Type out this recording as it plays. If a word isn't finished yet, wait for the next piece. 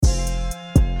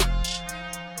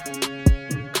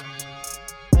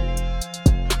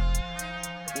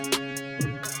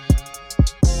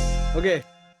Okay.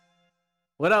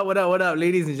 What up,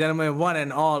 ladies and gentlemen, one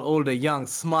and all, older, young,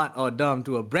 smart, or dumb,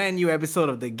 to a brand new episode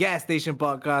of the Gas Station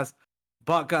Podcast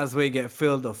where you get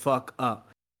filled the fuck up.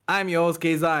 I'm your host,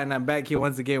 Keza, and I'm back here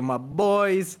once again with my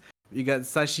boys. We got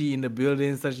Sashi in the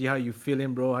building. Sashi, how you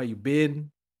feeling, bro? How you been?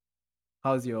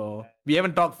 How's your... We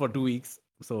haven't talked for 2 weeks,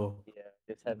 so... Yeah,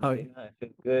 just having How... dinner. I feel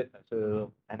good. I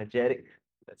feel energetic.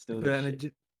 Let's do this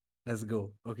shit. Let's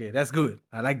go. Okay, that's good.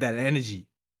 I like that energy.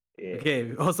 Yeah.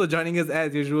 Okay, also joining us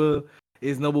as usual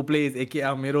is Noble Plays,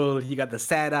 aka Mirul. He got the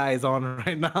sad eyes on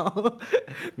right now.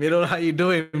 Mirul, how you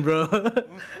doing, bro?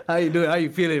 How you doing? How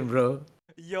you feeling, bro?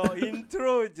 Your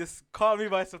intro just caught me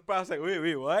by surprise. Like,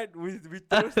 wait, what? We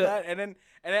terus start, and then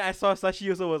I saw Sashi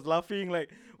also was laughing.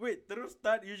 Like, wait, terus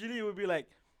start. Usually it would be like,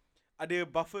 ada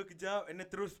buffer kejap, and then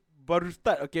terus baru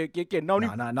start. Okay. Now ni,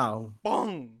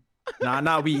 bang.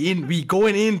 We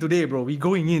going in today, bro.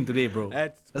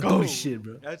 Let's do go. this shit,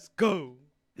 bro. Let's go.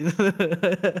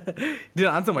 Didn't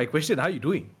answer my question. How you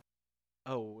doing?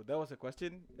 Oh, that was a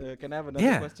question. Can I have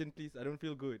another question, please? I don't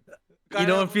feel good. You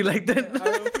don't feel like that?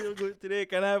 I don't feel good today.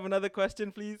 Can I have another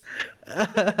question, please?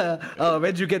 Oh,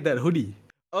 where'd you get that hoodie?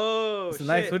 Oh, it's a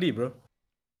nice hoodie, bro.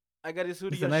 I got this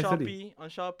hoodie It's a on nice Shopee. hoodie. On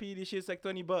Shopee, this shit's like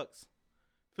 $20.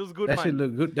 Feels good, That man. should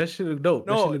look good. That should look dope.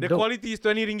 No, the quality is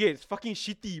 20 ringgit. It's fucking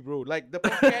shitty, bro. Like the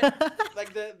pocket,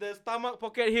 like the stomach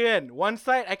pocket here, and one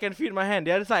side I can fit my hand,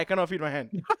 the other side I cannot fit my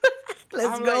hand.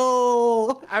 Let's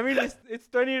go. I mean, it's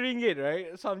 20 ringgit,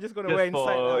 right? So I'm just gonna wear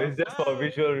inside. It's just for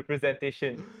visual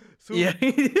representation. So Yeah.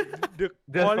 the Just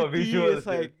for quality visuals, is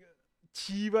like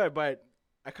cheap, but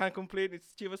I can't complain.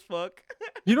 It's cheap as fuck.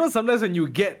 You know, sometimes when you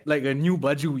get like a new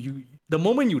baju, the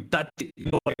moment you touch it,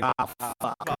 you know, like,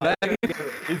 fuck. Like,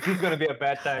 It's just gonna be a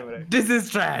bad time, right? this is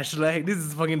trash. Like, this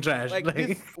is fucking trash. Like Like,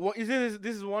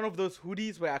 this is one of those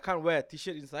hoodies where I can't wear a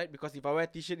t-shirt inside, because if I wear a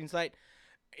t-shirt inside,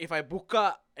 if I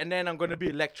buka and then I'm gonna be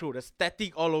electro, the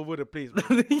static all over the place,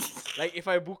 bro. Like if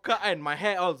I buka and my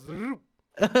hair all zoop.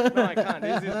 No, I can't.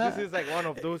 This is like one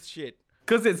of those shit.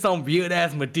 Cause it's some weird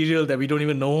ass material that we don't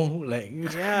even know. Like,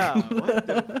 Yeah, what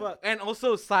the fuck? And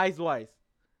also size wise,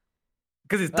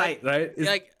 cause it's tight, right?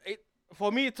 It's for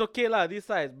me it's okay lah, this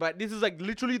size, but this is like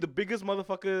literally the biggest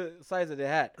motherfucker size that they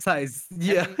had. size.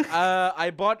 Yeah. And,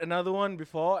 I bought another one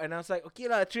before, and I was like, okay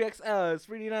lah, 3XL, it's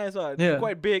pretty nice. Yeah.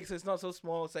 Quite big, so it's not so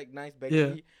small. It's like nice baggy.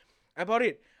 Yeah. I bought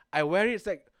it. I wear it. It's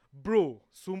like, bro,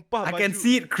 sumpah. I can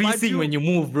see it creasing when you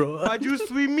move, bro. Baju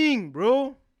swimming,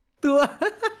 bro.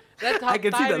 That's how I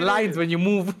can see tight the it lines is. when you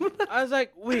move. I was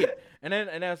like, wait. And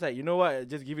then I was like, you know what?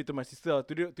 Just give it to my sister.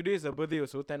 Today is her birthday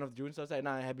also, 10th of June. So I was like,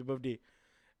 nah, happy birthday.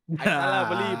 I salah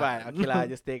beli, but okay lah,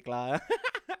 just take lah.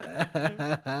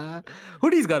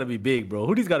 Hoodie's gotta be big, bro.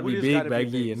 Hoodie's gotta be Hoodie's big, gotta be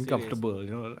baggy, big, and serious. comfortable. You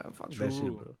know, fuck that shit,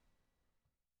 True. bro.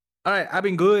 All right, I've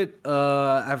been good.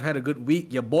 I've had a good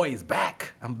week. Your boy is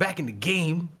back. I'm back in the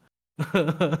game.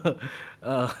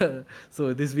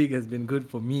 So this week has been good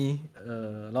for me.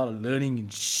 A lot of learning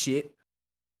and shit.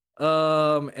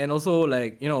 And also,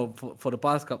 like, you know, for the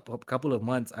past couple of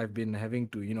months, I've been having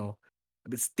to, you know,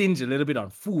 stinge a little bit on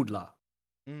food lah,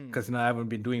 because you know I haven't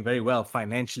been doing very well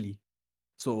financially.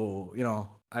 So, you know,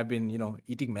 I've been, you know,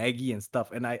 eating Maggi and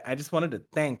stuff. And I just wanted to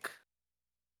thank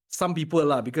some people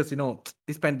lah, because, you know,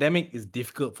 this pandemic is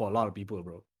difficult for a lot of people,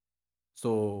 bro.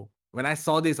 So when I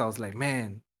saw this, I was like,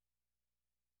 man,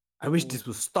 I wish this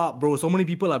would stop, bro. So many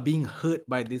people are being hurt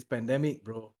by this pandemic,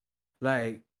 bro.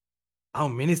 Like, our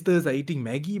ministers are eating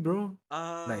Maggi, bro.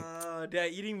 They're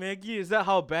eating Maggi. Is that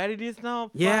how bad it is now?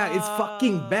 Yeah, it's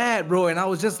fucking bad, bro. And I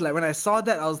was just like, when I saw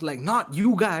that, I was like, not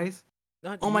you guys.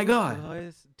 Not Oh my you God.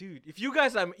 guys. Dude, if you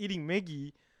guys are eating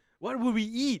Maggi, what will we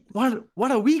eat? What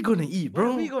are we gonna eat, bro?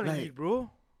 What are we gonna Like, eat, bro?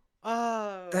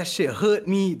 That shit hurt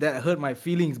me. That hurt my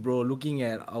feelings, bro. Looking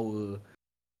at our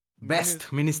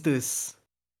best ministers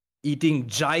eating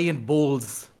giant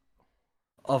bowls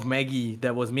of Maggi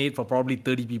that was made for probably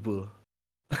 30 people.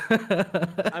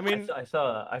 I mean, I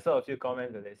saw a few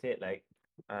comments that they said like,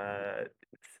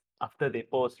 after they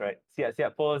post, right? See,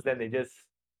 post, then they just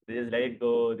let it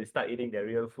go. They start eating their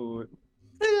real food.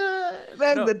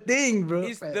 That's No, the thing, bro.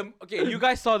 okay, you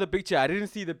guys saw the picture. I didn't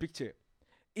see the picture.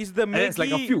 Is the Maggi It's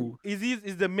like a few.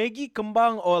 Is the Maggi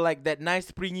kembang or like that nice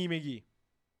springy Maggi?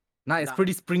 Nah, it's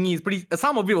pretty springy. It's pretty.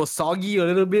 Some of it was soggy a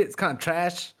little bit. It's kind of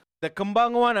trash. The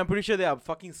kembang one, I'm pretty sure they are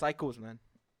fucking psychos, man.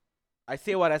 I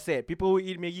say what I said. People who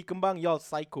eat Maggi kembang, y'all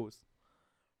psychos.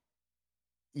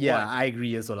 Yeah, What? I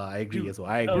agree as well. I agree Dude, as well.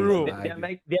 I No, agree. bro. I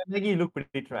agree. Their Maggi look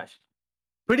pretty trash.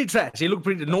 Pretty trash. They look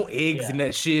pretty. No eggs in Yeah.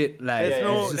 that shit. Like,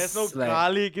 There's it's no just, like,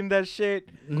 garlic in that shit.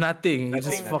 nothing. It's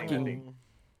just Nothing, fucking. nothing.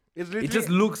 It's It literally just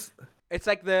looks. It's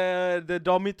like the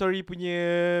dormitory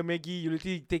punya Maggi. You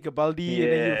literally take a baldi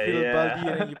and then you fill the baldi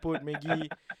and then you put Maggi.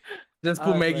 Just I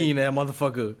put was Maggie in there,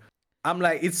 motherfucker. I'm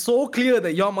like, it's so clear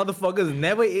that your motherfuckers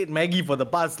never ate Maggie for the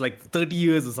past like 30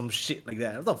 years or some shit like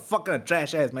that. That's a fucking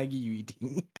trash ass Maggie you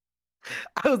eating.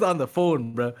 I was on the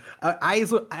phone, bro. I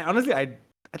honestly, I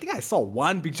think I saw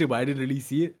one picture, but I didn't really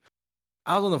see it.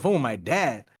 I was on the phone with my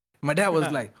dad. My dad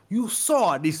was like, "You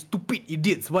saw these stupid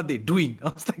idiots what they're doing." I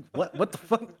was like, "What? What the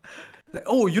fuck?" Like,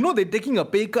 oh, you know they're taking a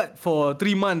pay cut for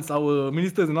 3 months. Our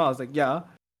ministers and all. I was like, "Yeah."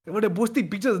 But they're posting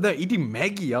pictures of them eating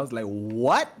Maggie. I was like,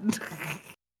 "What?"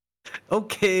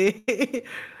 Okay.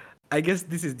 I guess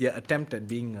this is their attempt at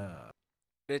being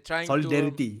They're trying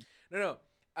solidarity. to no.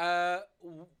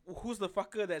 Who's the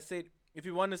fucker that said if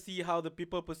you want to see how the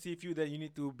people perceive you, then you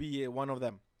need to be one of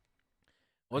them?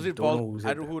 Was I it don't know who I said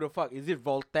don't know that. who the fuck. Is it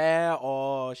Voltaire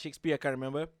or Shakespeare? I can't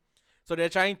remember. So they're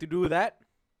trying to do that.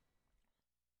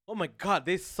 Oh my god,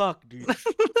 they suck, dude.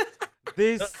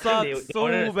 They No, I suck think they so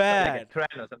wanted to start, bad. like a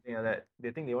trend or something like that.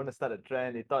 They think they want to start a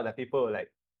trend. They thought that people will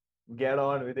like get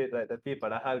on with it. Like tapi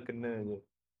padahal kena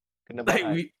Like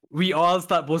bahas. we all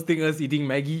start posting us eating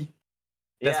Maggie.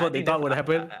 That's Yeah, what they thought would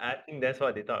happen. I think that's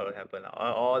what they thought would happen.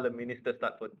 All the ministers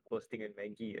start posting in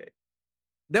Maggie, right?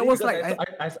 That See, was because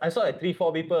like I saw like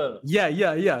 3-4 people. yeah.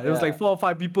 It was like Yeah. 4 or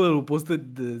 5 people who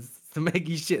posted the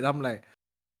Maggie shit. I'm like,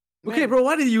 okay, Man. bro,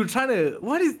 what are you trying to?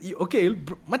 Okay,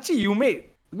 Machi, you make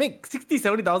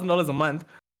 $60,000-$70,000 a month.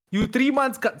 You 3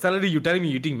 months cut salary. You telling me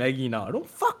you eating Maggie now? Don't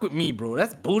fuck with me, bro.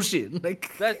 That's bullshit. Like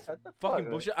That's What the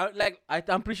fucking fuck, bullshit.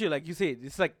 I'm pretty sure, like you said,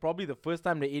 it's like probably the first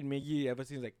time they ate Maggi ever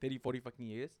since like 30, 40 fucking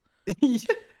years.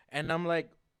 And I'm like,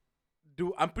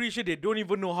 dude, I'm pretty sure they don't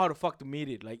even know how the fuck to make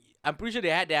it. Like, I'm pretty sure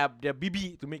they had their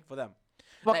BB to make for them.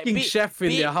 fucking B- chef in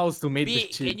B- their house to make B,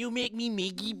 this shit. can you make me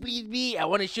Maggi, please, B? I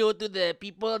want to show to the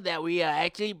people that we are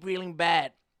actually feeling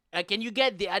bad. Can you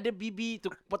get the other BB to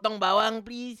potong bawang,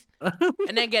 please?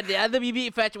 And then get the other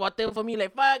BB fetch water for me.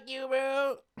 Like, fuck you,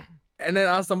 bro. And then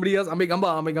ask somebody else, ambil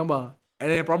gambar.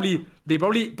 And then they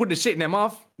probably put the shit in their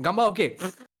mouth. Gambar, okay.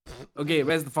 Okay,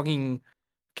 where's the fucking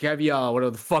caviar,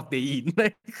 whatever the fuck they eat?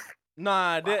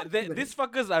 Nah, these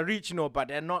fuckers are rich, no, but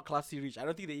they're not classy rich. I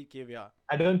don't think they eat caviar.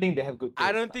 I don't think they have good taste.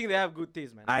 I don't think they have good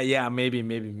taste, man. Yeah, maybe,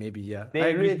 yeah. I They're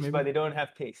agree, rich, maybe. but they don't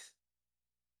have taste.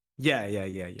 Yeah.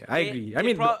 I agree. I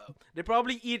mean, they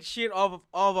probably eat shit off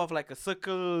of like a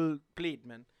circle plate,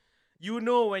 man. You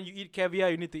know, when you eat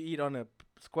caviar, you need to eat on a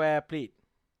square plate.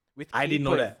 With I didn't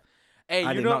know clippers. that. Hey,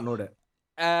 I you did know, not know that.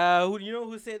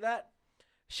 who said that?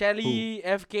 Shelly,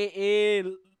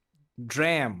 FKA,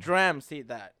 Dram. Dram said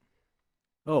that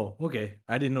Oh, okay.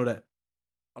 I didn't know that.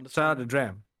 on the Shout out song. to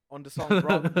Dram. On the song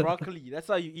Broccoli. That's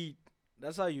how you eat.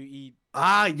 That's how you eat.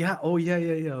 Yeah. Oh, yeah.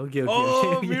 Okay.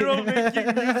 Oh, okay. Miro making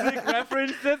music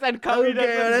references and coming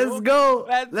Okay, let's go.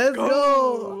 Let's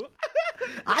go.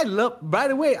 By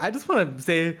the way, I just want to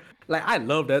say, like, I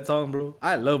love that song, bro.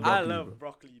 I love I Broccoli, love bro.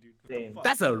 Broccoli, dude. What the Same. fuck?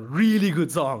 That's a really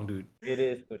good song, dude. It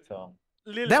is good song.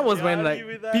 Lil that was when, Yachty like,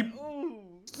 with that. peop- Ooh.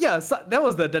 Yeah, that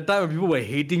was the time when people were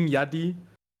hating Yachty.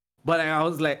 But I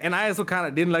was like, and I also kind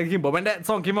of didn't like him. But when that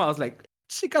song came out, I was like,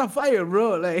 she kind of fire,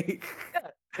 bro. Like,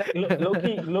 Like,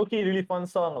 Loki really fun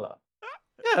song lah.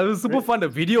 yeah, it was super fun. The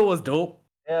video was dope.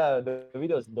 Yeah, the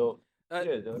video is dope. Uh,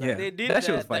 Yeah, They did that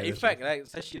shit was that fire, that shit effect, like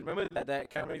Sashi. Remember that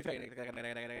camera effect?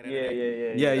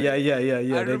 Yeah. Yeah. I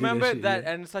they did remember shit, that,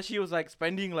 yeah. and Sashi was like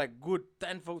spending like good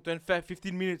 10,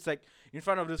 15 minutes like in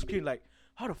front of the screen, like,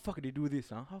 how the fuck did they do this,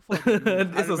 huh? How fuck did they do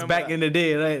this? This was back in the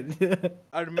day, right?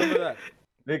 I remember that.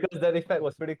 Because that effect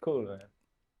was pretty cool, man.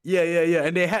 Yeah.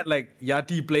 And they had like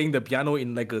Yachty playing the piano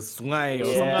in like a sungai or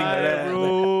something like Sungai, that.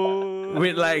 bro.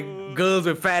 With like girls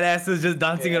with fat asses just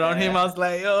dancing around him. I was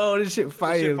like, oh, this shit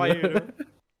fire. fire, bro.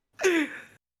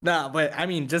 Nah, but I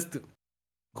mean,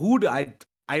 I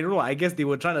don't know. I guess they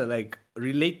were trying to like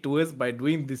relate to us by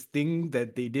doing this thing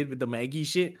that they did with the Maggie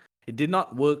shit. It did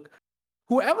not work.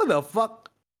 Whoever the fuck,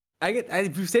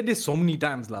 we've said this so many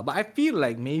times, lah. But I feel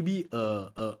like maybe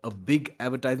a big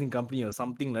advertising company or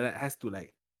something like that has to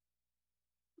like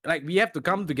we have to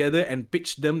come together and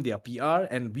pitch them their PR,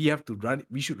 and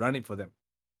we should run it for them.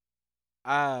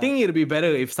 I think it'd be better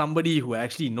if somebody who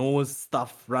actually knows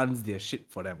stuff runs their shit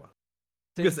for them.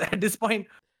 Because at this point,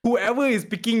 whoever is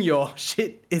picking your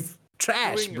shit is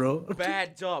trash, doing bro. a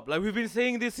bad job. Like we've been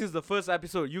saying this since the first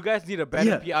episode. You guys need a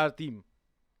better PR team.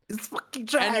 It's fucking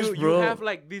trash, And you bro. have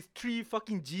like these 3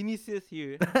 fucking geniuses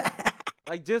here.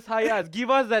 Like just hire us. Give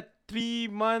us that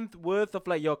 3-month worth of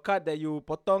like your cut that you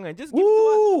potong and just give it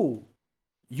to Woo!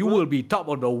 You will be top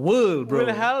of the world, us. bro.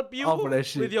 We'll help you Off of that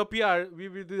shit. with your PR. We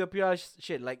will do the PR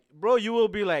shit. Like, bro, you will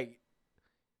be like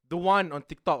the one on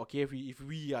TikTok. Okay, if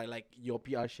we are like your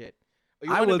PR shit,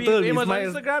 you I want to will be turn famous on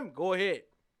Ismail- Instagram? Go ahead.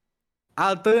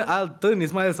 I'll turn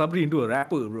Ismail Sabri into a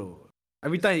rapper, bro.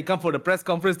 Every time he come for the press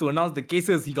conference to announce the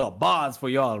cases, he got bars for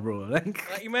y'all, bro. Like,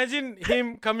 Like imagine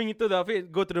him coming into the office,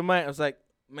 go to the mic. I was like,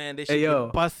 man, they should Hey, yo.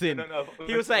 be buzzing. No.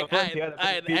 He was like, First, you I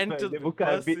gotta put beat enter first. They the book a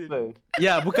beat buzzing. first.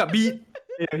 yeah, book up beat.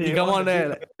 He come on there.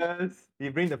 Like, First, he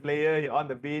bring the player, he on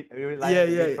the beat, we like Yeah,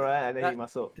 the yeah. beat front, and then he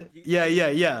masuk.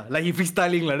 yeah. Like he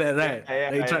freestyling like that, right? Yeah,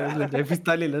 Like, yeah. like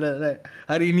freestyling like that, right?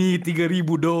 Hari ni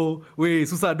 3,000 do. Weh,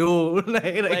 susah do.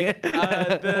 Like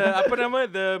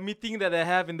the meeting that they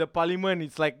have in the parliament,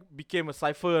 it's like became a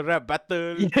cipher rap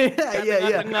battle.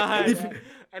 yeah. Tengah-tengah, If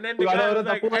and then the Kalau guy ada was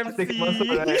like orang tak puas, they masuk,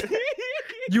 MC. right?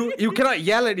 you cannot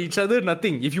yell at each other,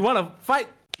 nothing. If you want to fight,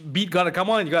 beat gotta come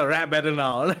on, you gotta rap better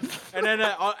now. And then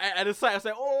at the side, I was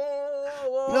like,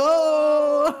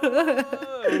 No.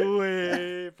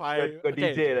 Wait, fine. Got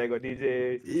DJ, got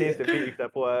DJ. Change the beat if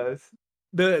tak puas.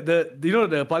 The you know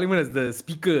the parliament is the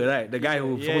speaker, right? The guy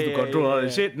who's supposed to control all the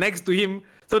yeah. shit. Next to him,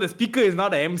 so the speaker is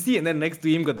not the MC, and then next to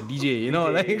him got the DJ. You know,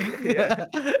 like Yeah.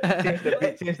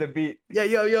 Change the beat. yeah,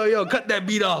 yo, cut that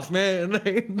beat off, man.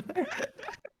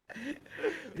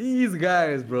 These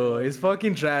guys, bro, it's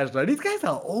fucking trash. Right? These guys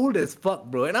are old as fuck,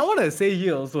 bro. And I want to say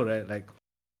here also, right? Like,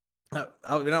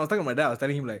 when I was talking to my dad, I was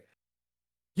telling him like,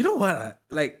 you know what?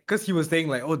 Like, cause he was saying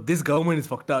like, oh, this government is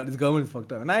fucked up. This government is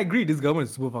fucked up, and I agree, this government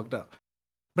is super fucked up.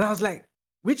 But I was like,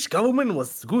 which government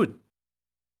was good?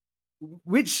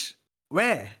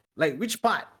 Where? Like, which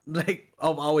part, like,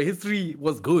 of our history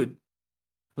was good?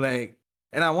 Like,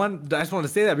 and I just want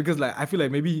to say that because, like, I feel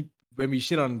like maybe when we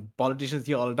shit on politicians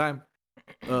here all the time,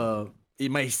 it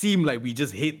might seem like we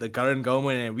just hate the current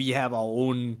government and we have our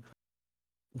own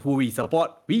who we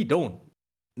support. We don't.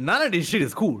 None of this shit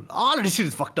is cool. All of this shit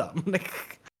is fucked up. Like,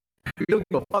 we don't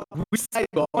give a fuck which side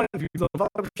you're on. If you're fuck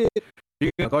up shit,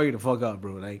 you're gonna call you the fuck up,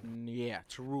 bro. Like, Yeah,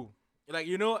 true. Like,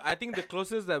 you know, I think the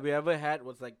closest that we ever had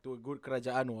was like to a good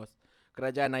kerajaan was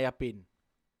Kerajaan Ayapin.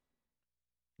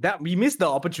 that we missed the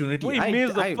opportunity. We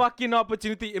missed the fucking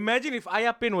opportunity. Imagine if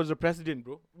Ayapin was the president,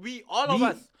 bro.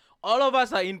 All of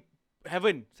us are in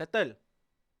heaven, settle.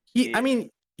 I mean,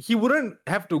 he wouldn't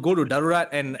have to go to Darurat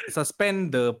and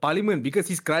suspend the parliament because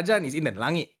his kerajaan is in the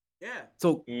langit. Yeah.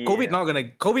 So COVID not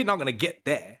gonna get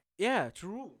there. Yeah,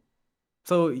 true.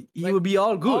 So he Like, will be all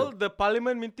All good. the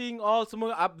parliament meeting, all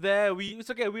semua up there. It's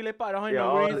okay. We lepak around,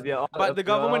 no worries. all But the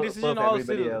government above decision all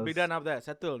everybody still be else. done up there.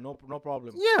 Settle. No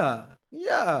problem.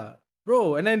 Yeah,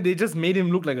 bro. And then they just made him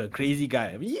look like a crazy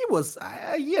guy. I mean,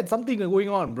 he had something going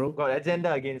on, bro. Got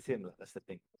agenda against him, lah. That's the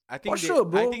thing. I think For sure,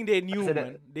 bro. I think they knew, said that-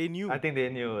 man. They knew. I think they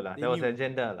knew, lah. They There was knew.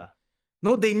 agenda, lah.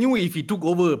 No, they knew if he took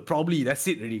over, probably that's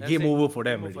it. Already That's game it. over for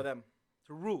them. Game over for already. them.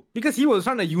 True. Because he was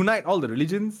trying to unite all the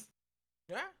religions.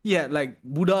 Yeah. He had like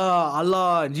Buddha,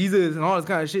 Allah, and Jesus, and all this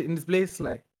kind of shit in this place.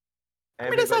 Like,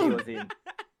 mean, that's Everybody how- was in.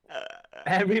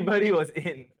 Everybody was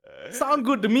in. sound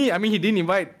good to me. I mean, he didn't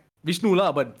invite Vishnu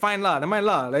lah, but fine lah, never mind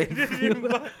lah. Like,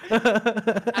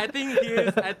 I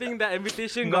think that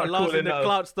invitation got Not lost cool in the enough.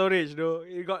 cloud storage, though.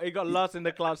 It got lost in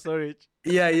the cloud storage.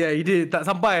 yeah, he did. Tak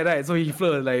sampai, right? So he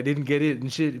flirted, like, didn't get it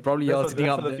and shit. Probably all That's sitting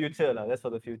for up the there. future, lah. That's for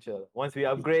the future. Once we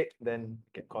upgrade, then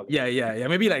can call it. Yeah.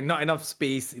 Maybe like not enough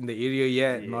space in the area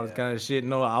yet, and all this Yeah. kind of shit.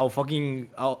 No, our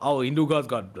Hindu gods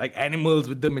got like animals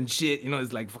with them and shit. You know,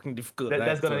 it's like fucking difficult. That, right?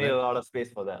 that's gonna So, need like, a lot of space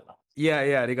for that, lah.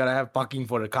 yeah, they gotta have parking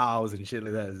for the cows and shit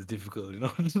like that. It's difficult, you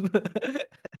know.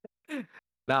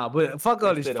 Nah, but fuck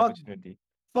all this. Wasted Fuck opportunity.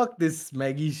 this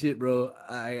Maggie shit, bro.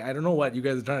 I don't know what you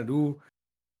guys are trying to do.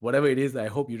 Whatever it is, I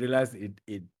hope you realize it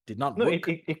did not No, work.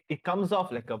 it comes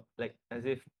off like as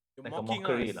if You're like a mocking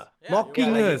mockery, us. lah. Yeah,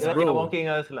 Mocking you're us, like bro. you're mocking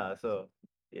us, lah. So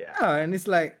yeah. Yeah, and it's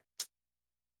like,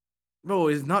 bro,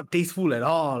 it's not tasteful at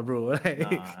all, bro. Like,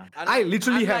 Nah. I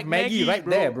literally have Unlike Maggie right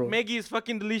there, bro. Maggie is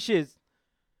fucking delicious.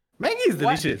 Maggie is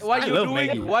delicious. What I you love doing?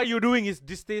 Maggie. What you doing is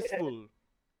distasteful.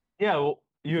 Yeah, well,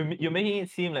 you're making it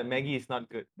seem like Maggie is not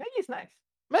good. Maggie is nice.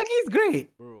 Maggie is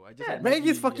great. Bro, I just Yeah, had Maggie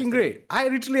is fucking yesterday.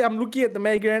 great. I'm looking at the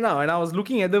Maggie right now, and I was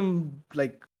looking at them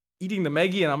like eating the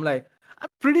Maggie, and I'm like, I'm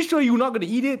pretty sure you're not gonna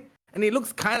eat it, and it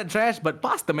looks kind of trash. But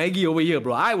pass the Maggie over here,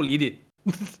 bro. I will eat it.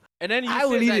 And then you I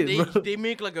will said eat that it, bro. they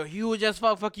make like a huge as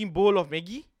fucking bowl of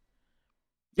Maggie.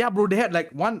 Yeah, bro. They had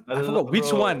like one. I forgot which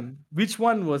Bro. one. Which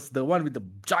one was the one with the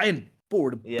giant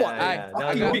bowl? The Yeah, pot, yeah. That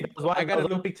fucking was big. one- I gotta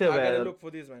one look. picture I gotta where look for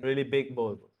this, man. really big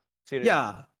bowl. Seriously.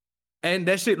 Yeah, and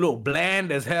that shit looked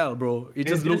bland as hell, bro. It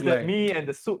It's just looked the like me and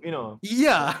the soup, you know.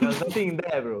 yeah, There's nothing in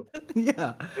there, bro.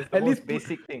 yeah. It's the At most least put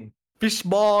basic thing. fish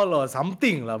ball or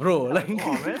something, lah, bro. Like, Come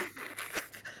on, man.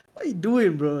 what you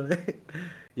doing, bro?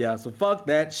 Yeah, so fuck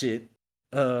that shit.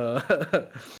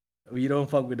 We don't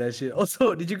fuck with that shit.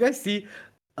 Also, did you guys see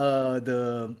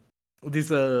this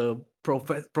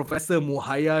Professor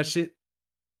Muhaya shit?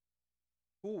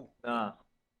 Who? Nah.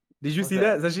 Did you What's see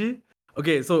that? that, Sashi?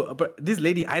 Okay, so this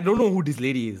lady, I don't know who this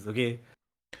lady is. Okay,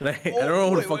 like I don't know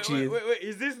who the fuck she is. Wait.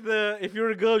 Is this the if you're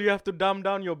a girl you have to dumb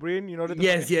down your brain in order to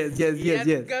Yes. Let's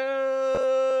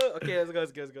go. Okay, let's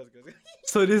go.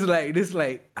 So this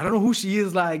I don't know who she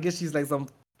is. Like I guess she's like some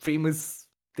famous.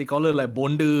 They call her like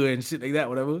Bonda and shit like that,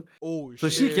 whatever. Oh So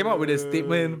she came out with a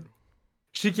statement.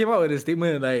 She came out with a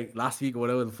statement like last week or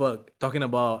whatever the fuck, talking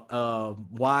about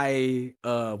why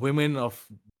women of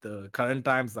the current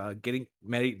times are getting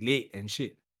married late and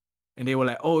shit. And they were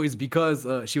like, oh, it's because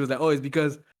she was like, oh, it's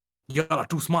because y'all are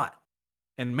too smart.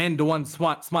 And men don't want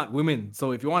smart women.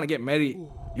 So if you want to get married,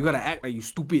 you gotta act like you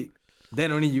stupid.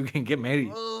 Then only you can get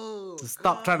married. Oh, So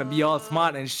stop trying to be all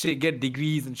smart and shit, get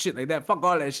degrees and shit like that. Fuck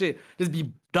all that shit. Just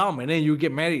be dumb and then you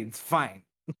get married. It's fine.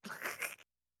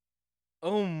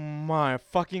 Oh my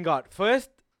fucking god. First,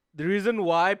 the reason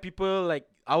why people like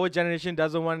our generation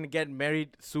doesn't want to get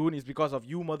married soon is because of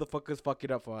you motherfuckers fuck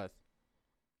it up for us.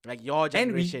 Like your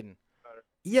generation.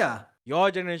 Yeah. Your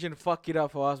generation fuck it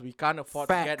up for us. We can't afford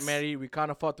to get Facts. married. We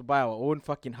can't afford to buy our own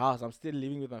fucking house. I'm still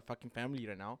living with my fucking family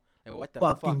right now. Like what the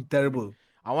Fucking fuck? terrible.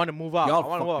 I want to move out. Y'all I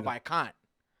want to move out, fucked but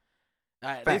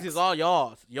I can't. This is Facts. all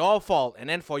yours. Your fault. And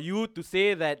then for you to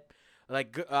say that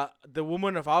like the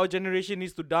woman of our generation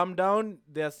needs to dumb down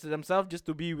themselves just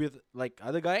to be with like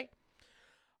other guy.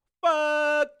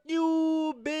 Fuck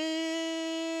you,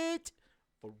 bitch.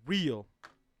 For real.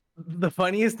 The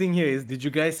funniest thing here is, did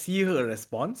you guys see her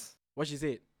response? What she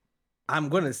said? I'm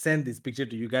gonna send this picture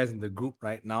to you guys in the group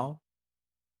right now.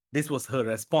 This was her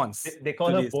response. They call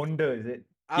to her this. Bonda, is it?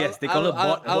 Yes, they call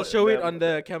her I'll show it the- on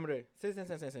the camera. Say.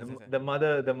 The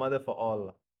mother for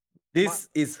all. This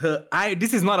is her.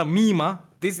 This is not a meme, ah.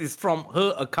 This is from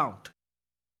her account.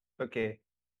 Okay.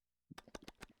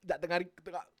 Tak tengah.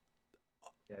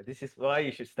 Yeah, this is why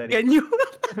you should study. Can you?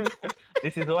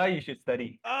 This is why you should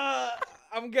study.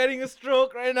 I'm getting a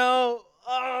stroke right now.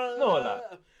 No lah.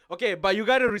 Okay, but you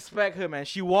gotta respect her, man.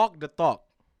 She walked the talk.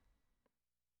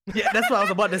 Yeah, that's what I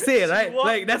was about to say, right? walked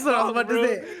Like that's the what I was talk, about to bro.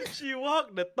 say. She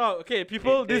walked the talk. Okay,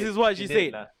 people, this is what she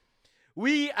said. lah.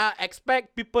 We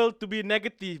expect people to be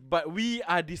negative, but we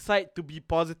decide to be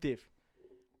positive.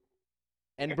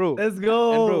 And bro, Let's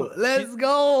go. Let's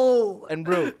go. and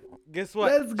bro, guess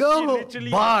what? Let's She go.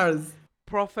 literally Bars.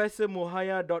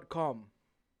 ProfessorMuhaya.com.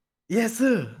 Yes,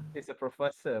 sir. It's a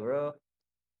professor, bro.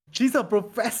 She's a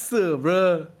professor,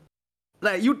 bruh.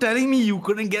 Like, you telling me you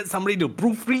couldn't get somebody to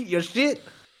proofread your shit?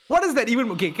 What is that even?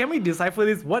 Okay, can we decipher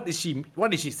this? What is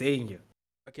she saying here?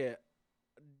 Okay,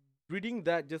 reading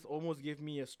that just almost gave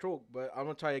me a stroke, but I'm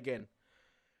gonna try again.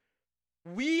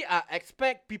 We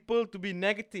expect people to be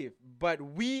negative, but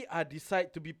we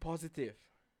decide to be positive.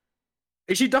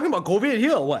 Is she talking about COVID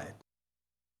here or what?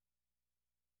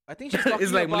 I think she's talking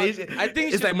It's like about. Malaysia. I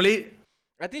think it's like Malaysia.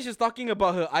 I think she's talking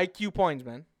about her IQ points,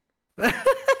 man.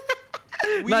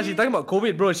 Nah, she's talking about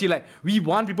COVID, bro. She like, we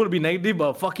want people to be negative,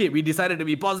 but fuck it, we decided to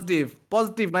be positive.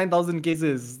 Positive 9,000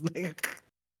 cases.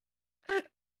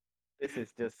 This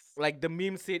is just Like the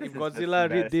meme said, This if is just Godzilla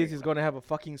read this, embarrassing, he's man. gonna have a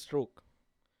fucking stroke.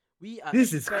 We This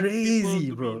is expect crazy, people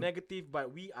to bro. be negative,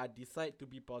 but we decide to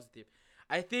be positive.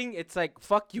 I think it's like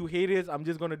fuck you haters. I'm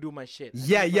just gonna do my shit.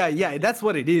 Yeah. That's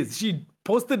what it is. She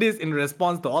posted this in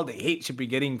response to all the hate she'd be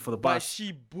getting for the But past.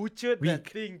 she butchered that week.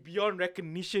 thing beyond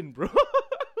recognition, bro.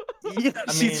 Yeah,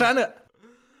 she's mean- trying to.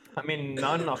 I mean,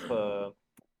 none of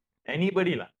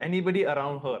anybody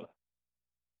around her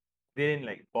didn't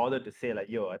like bother to say like,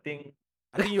 yo, I think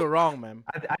I think you're wrong, man.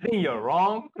 I think you're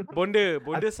wrong.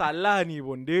 Bonda salah ni,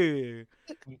 Bonda.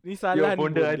 Ni salah ni,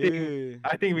 Bonda, Bonda.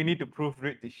 I think we need to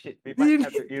proofread this shit. We might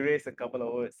have to erase a couple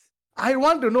of words. I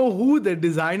want to know who the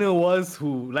designer was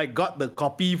who like got the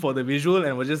copy for the visual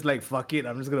and was just like, fuck it,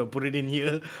 I'm just gonna put it in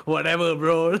here. Whatever,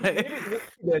 bro. Like,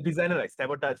 The designer like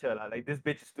sabotage her, like this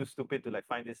bitch is too stupid to like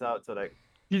find this out. So like,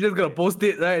 she just gonna post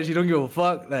it, right? She don't give a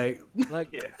fuck. Like, Like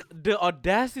yeah. the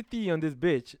audacity on this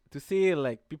bitch to say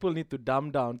like people need to dumb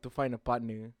down to find a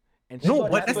partner. And No, she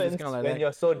but does that's- this kinda like when that.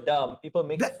 you're so dumb, people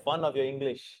make That- fun of your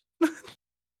English.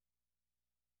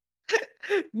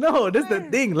 no, that's the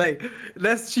thing. Like,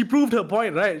 she proved her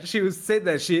point, right? She said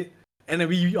that shit, and then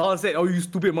we all said, "Oh, you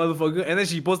stupid motherfucker!" And then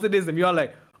she posted this, and we all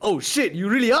like, "Oh shit, you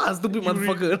really are a stupid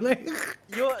motherfucker!" Like,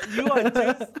 You are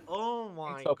just oh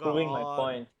my Thanks for god. proving my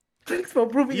point. thanks for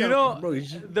proving. You your- know, bro, you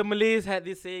should- the Malays had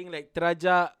this saying like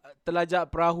telajak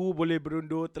perahu boleh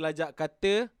berundur, telajak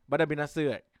kata badan binasa,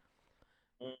 right?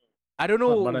 Mm. I don't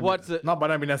know not badan what's binasa. Not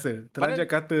badan binasa. Terajak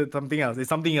kata something else. It's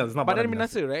something else. Not badan badan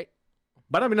binasa. binasa, right?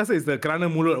 Badan binasa is the kerana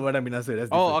mulut badan binasa. That's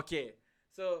different. Oh, okay.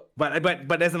 So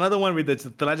But there's another one with the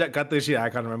terlajak kata shit. I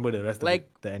can't remember the rest like of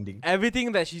it, the ending.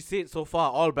 everything that she said so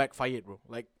far all backfired, bro.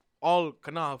 Like all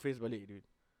kena her face balik, dude.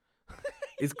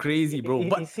 It's crazy, bro.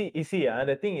 But You see,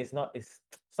 the thing is not it's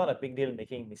not a big deal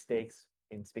making mistakes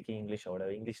in speaking English or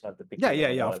whatever. English not the big deal.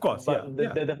 yeah, of course. But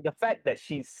Yeah. the fact that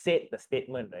she said the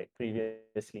statement right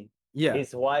previously Yeah.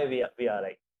 is why we are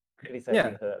like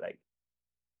criticizing her. Like,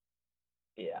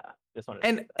 just want to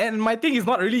say that. And my thing is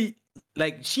not really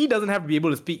like she doesn't have to be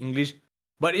able to speak English.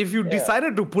 But if you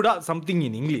decided to put out something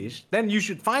in English, then you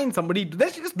should find somebody.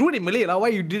 Let's just do it in Malay. Why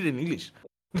you did it in English?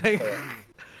 Like,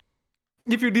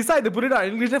 if you decide to put it out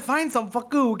in English, then find some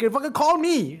fucker who can fucking call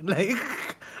me. Like,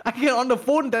 I can on the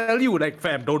phone tell you, like,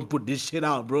 fam, don't put this shit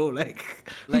out, bro. Like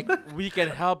we can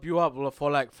help you up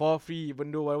for like for free,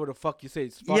 even though whatever the fuck you say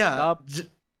is fucked up.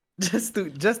 Just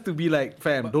to be like,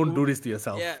 fam, don't do this to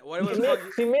yourself. Yeah, whatever the fuck.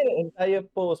 She made an entire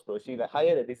post, bro. She like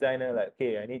hired a designer, like,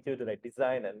 okay, I need you to like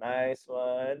design a nice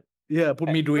one. Yeah, put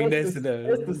me doing this in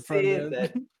just to the front. say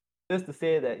that, just to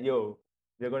say that, yo,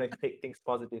 we're gonna take things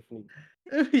positively.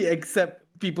 We accept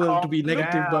people to be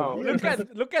negative, but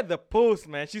Look at the post,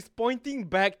 man. She's pointing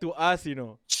back to us, you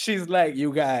know. she's like,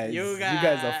 you guys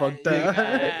are fucked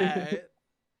up.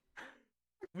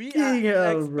 We King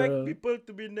hell, expect bro. people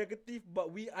to be negative,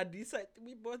 but we are decide to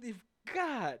be positive.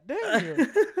 God damn.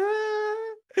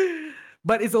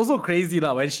 But it's also crazy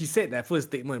when she said that first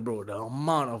statement, bro. The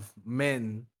amount of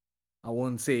men, I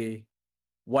won't say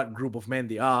what group of men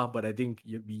they are, but I think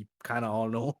we kind of all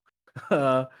know,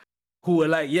 who were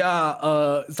like,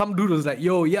 some dude was like,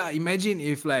 yo, yeah, imagine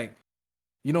if like,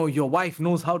 you know, your wife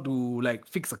knows how to like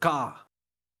fix a car.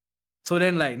 So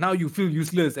then like now you feel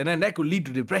useless, and then that could lead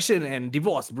to depression and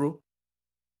divorce, bro.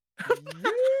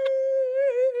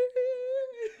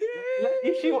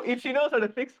 If she knows how to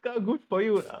fix car, good for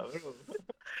you, bro.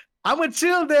 I'ma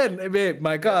chill then. Hey, babe,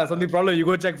 my car, something problem, you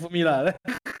go check for me, lah.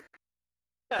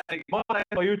 Like, more time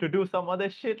for you to do some other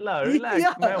shit, lah.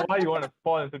 Relax, man. Why you want to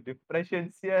fall into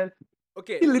depression, here?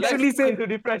 Okay, He literally said, into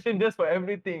depression just for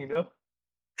everything, you know?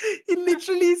 he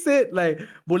literally said like,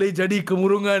 boleh jadi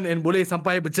kemurungan and boleh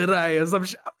sampai bercerai or some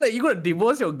shit. I'm like, you gonna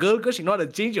divorce your girl because she know how to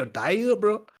change your tire,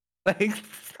 bro? Like,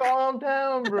 calm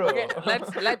down, bro. Okay,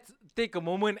 let's take a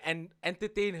moment and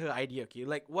entertain her idea. Okay,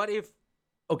 like what if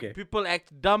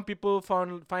dumb people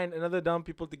find another dumb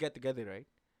people to get together, right?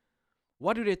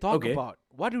 What do they talk about?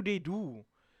 What do they do?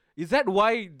 Is that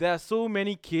why there are so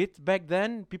many kids back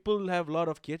then? People have a lot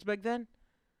of kids back then?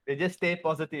 They just stay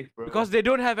positive, bro. Because they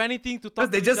don't have anything to talk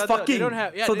to they each just other. fucking. They don't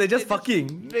have, They just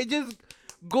fucking. They just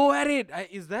go at it.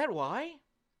 Is that why?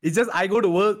 It's just I go to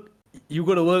work, you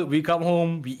go to work, we come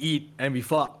home, we eat, and we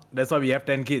fuck. That's why we have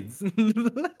 10 kids.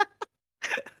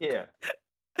 Yeah.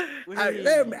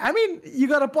 I mean, you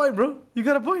got a point, bro. You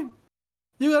got a point.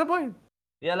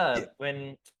 Yeah, lah.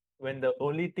 When the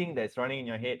only thing that's running in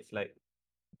your head is like,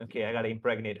 okay, I gotta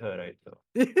impregnate her, right? So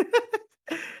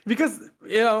Because,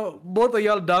 you know, both of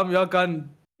y'all dumb, y'all can't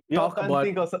talk about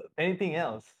think of anything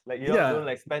else. Like you don't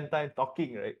like spend time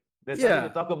talking, right? There's nothing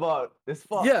to talk about. This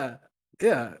fuck. Yeah.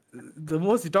 The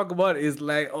most you talk about is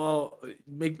like, oh,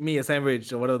 make me a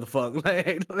sandwich or whatever the fuck.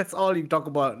 Like that's all you talk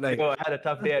about. Like, I had a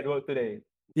tough day at work today.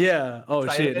 Yeah. Oh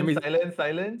shit.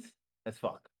 Silence. Let's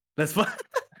fuck. Let's fuck.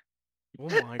 Oh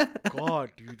my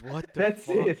god, dude! What the That's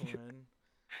fuck, it. man?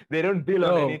 They don't build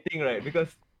on anything, right? Because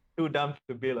too dumb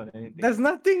to build on anything. There's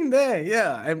nothing there.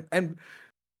 Yeah. And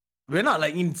we're not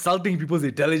like insulting people's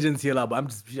intelligence here, but I'm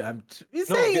saying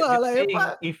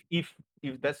like, if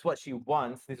that's what she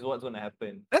wants, this is what's gonna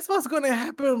happen. That's what's gonna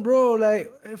happen, bro.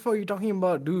 Like, what are you talking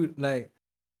about, dude? Like,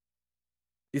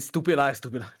 it's stupid, lah.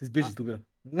 This bitch is stupid.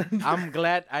 I'm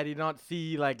glad I did not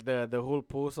see like the whole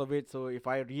post of it. So if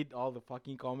I read all the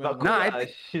fucking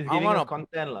comments, she's getting her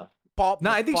content, lah. Pop.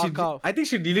 I think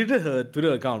she deleted her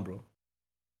Twitter account, bro.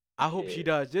 I hope she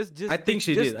does. Just I think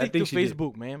she did. I think she did.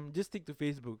 Facebook, man. Just stick to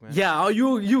Facebook, man. Yeah,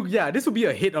 yeah. This would be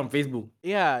a hit on Facebook.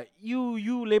 Yeah, you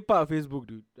lepa Facebook,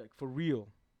 dude. Like for real.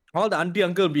 All the auntie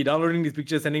uncle be downloading these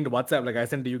pictures, sending to WhatsApp like I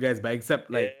sent to you guys, but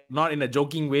except like not in a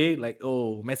joking way, like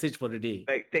message for the day.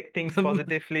 Like take things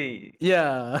positively.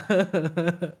 Yeah.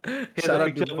 Here's a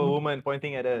picture of a woman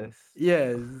pointing at us.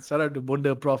 Yes. Shout out to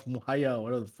Bonda Prof Muhaya,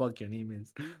 whatever the fuck your name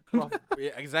is.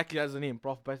 Exactly that's the name.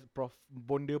 Prof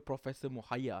Bonda Professor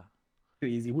Muhaya.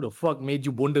 Crazy. Who the fuck made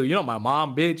you Bonda? You're not my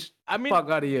mom, bitch. I mean, fuck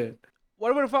out of here.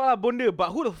 Whatever the fuck Bonda, but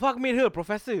who the fuck made her a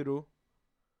professor, though?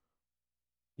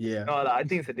 Yeah. No, I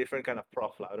think it's a different kind of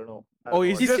prof. I don't know.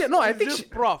 I think just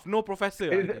prof, no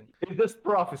professor. It's just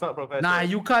prof, it's not professor. Nah,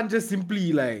 you can't just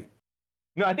simply like.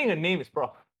 No, I think her name is prof.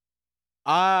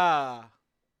 Ah.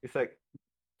 It's like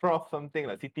prof something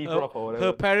like city Her, prof or her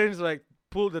whatever. parents like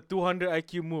pulled the 200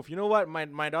 IQ move. You know what?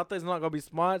 My daughter is not gonna be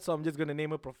smart, so I'm just gonna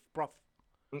name her prof.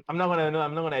 I'm not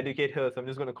gonna educate her, so I'm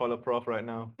just gonna call her prof right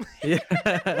now. Yeah.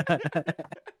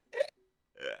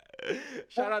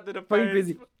 Shout out to the Fucking parents.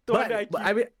 crazy. 200 But IQ.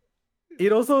 I mean,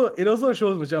 it also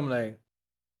shows which I'm like,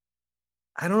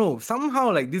 I don't know,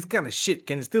 somehow like this kind of shit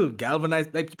can still galvanize,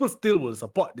 like people still will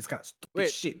support this kind of stupid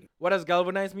Wait, shit. what does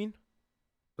galvanize mean?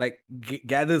 Like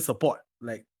gather support.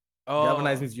 Like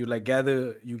galvanize Oh, means you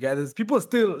gather people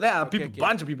still, yeah, Okay, people, okay.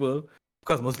 bunch of people,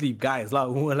 because mostly guys lah,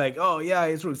 who are like, oh yeah,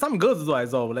 it's true. Some girls also I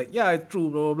saw were like, yeah, it's true,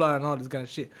 blah blah blah, and all this kind of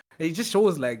shit. And it just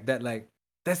shows like that, like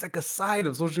there's like a side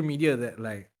of social media that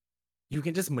like you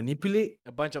can just manipulate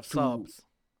a bunch of to, subs.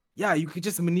 yeah, you can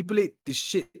just manipulate this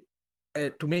shit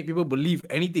to make people believe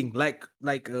anything. I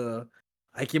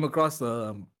came across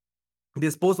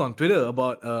this post on Twitter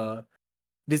about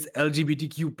this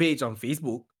LGBTQ page on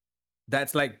Facebook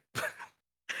that's like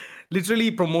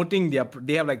literally promoting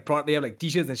they have like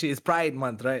t-shirts and shit. It's Pride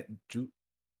Month, right?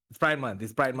 It's Pride Month.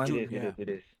 It's Pride Month. June, It is, yeah. it is, it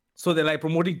is. So they're like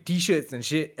promoting t-shirts and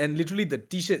shit, and literally the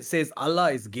t-shirt says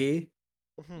Allah is gay,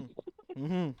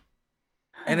 Mm-hmm.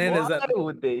 and then Why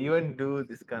would they even do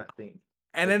this kind of thing?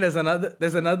 there's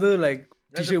another like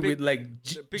There's a t-shirt pic- with like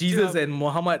the picture Jesus of and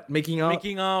Muhammad making out.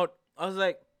 Making out. I was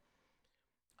like,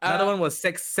 Another one was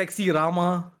sexy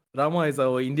Rama. Rama is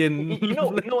our Indian. You know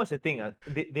what's the thing?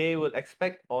 They will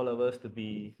expect all of us to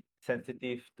be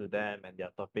sensitive to them and their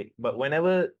topic, but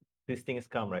whenever these things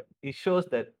come, right, it shows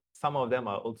that some of them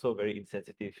are also very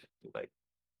insensitive to like.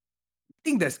 I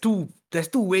think there's two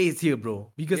ways here,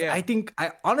 bro. Because Yeah.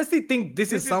 I honestly think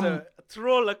this is some. a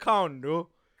troll account, though.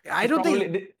 I don't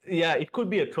think It could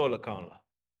be a troll account, lah.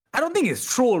 I don't think it's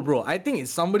troll, bro. I think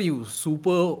it's somebody who's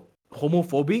super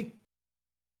homophobic,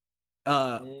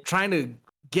 trying to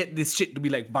get this shit to be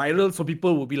like viral, so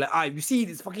people will be like, you see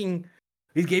these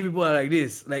gay people are like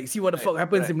this. Like, see what the fuck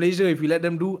happens in Malaysia if we let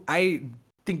them do. I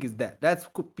think it's that.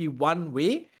 That could be one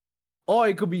way, or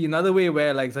it could be another way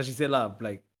where, like Sashi said,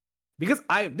 like, because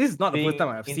this is not the first time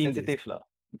I've seen this. lah.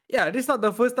 Yeah, this is not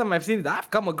the first time I've seen it. I've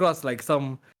come across like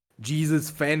some Jesus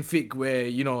fanfic where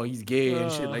he's gay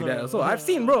and shit like that. So I've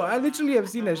seen, bro. I literally have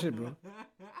seen that shit, bro.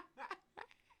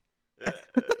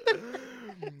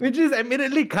 Which is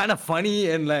admittedly kind of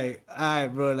funny and like,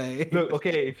 bro, like. Look,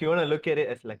 okay, if you want to look at it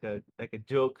as like a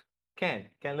joke, can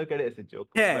look at it as a joke.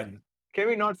 But can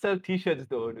we not sell T-shirts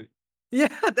though, dude? Yeah,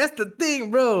 that's the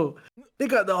thing, bro. They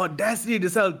got the audacity to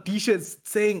sell T-shirts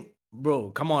saying, bro,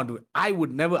 come on, dude.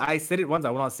 I said it once, I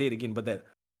will not say it again, but that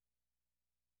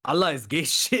Allah is gay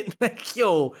shit. Like,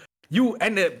 yo,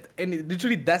 and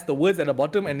literally that's the words at the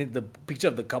bottom and the picture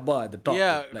of the Kaaba at the top.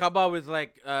 Yeah, like, Kaaba with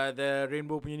like the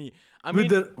rainbow punya. I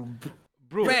with mean,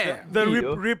 bro, Fair. the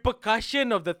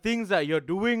repercussion of the things that you're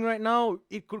doing right now,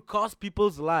 it could cost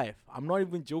people's life. I'm not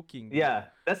even joking. Bro. Yeah,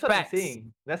 that's what Facts. I'm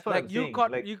saying. That's what Like, I'm you saying.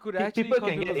 caught- like, you could actually people cause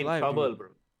can get people's in life, trouble, dude. bro.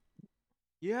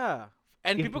 Yeah,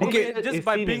 and If people this can shit get just is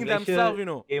by seen in being Malaysia,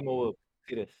 themselves, Game over.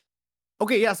 Serious.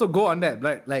 okay, yeah, so go on that.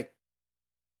 Like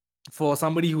for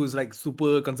somebody who's like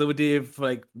super conservative,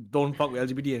 like don't fuck with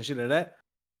LGBT and shit like that,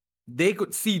 they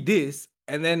could see this,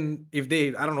 and then if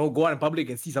they, I don't know, go out in public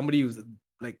and see somebody who's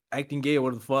like acting gay or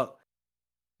what the fuck,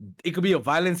 it could be a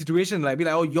violent situation. Like, be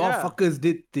like, oh, y'all Yeah. fuckers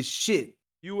did this shit.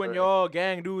 You and Correct. your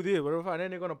gang do this, whatever, and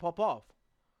then they're gonna pop off.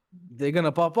 They're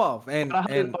gonna pop off, and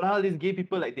But how these gay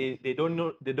people, like, they don't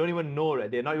know, they don't even know, right?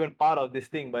 They're not even part of this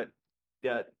thing, but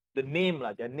their name,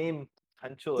 their name,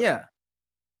 Hancho.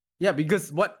 yeah,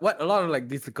 because what a lot of like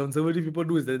these conservative people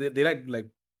do is they like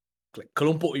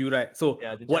kelompok you, right? So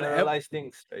Yeah, the whatever. generalized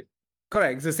things, right?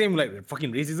 Correct. It's the same like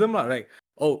fucking racism, lah. Right?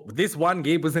 Oh, this one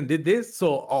gay person did this,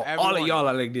 so all of Everyone. y'all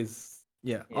are like this.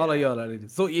 Yeah, all of Yeah. y'all are like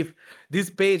this. So if this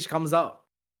page comes out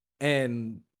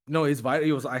and it's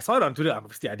viral, I saw it on Twitter.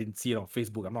 Obviously, I didn't see it on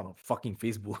Facebook. I'm not on fucking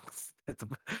Facebook.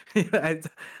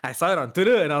 I saw it on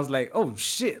Twitter and I was like, oh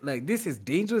shit, like this is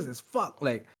dangerous as fuck.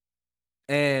 Like,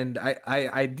 and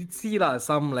I did see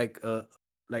some like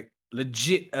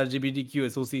legit LGBTQ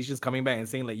associations coming back and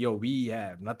saying like, yo, we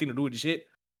have nothing to do with this shit.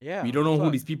 Yeah, We don't know who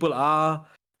fuck. these people are.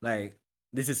 Like,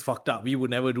 this is fucked up. We would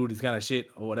never do this kind of shit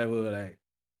or whatever. Like,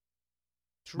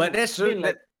 True. but that's I mean,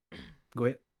 true. Go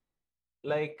ahead.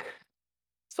 Like,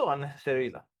 so unnecessary,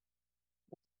 lah.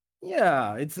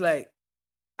 Yeah, it's like,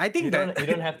 I think You that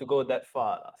don't have to go that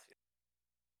far, lah.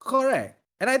 correct.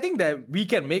 And I think that we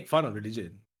can make fun of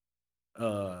religion.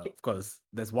 Of course,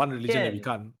 there's one religion that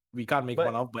we can't make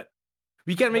fun of, but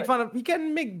we can make fun of. We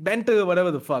can make banter, whatever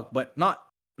the fuck, but not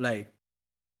like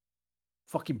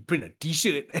fucking print a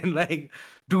T-shirt and like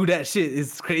do that shit.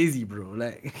 It's crazy, bro.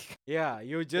 Like, Yeah,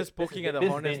 you're just This is- poking at the this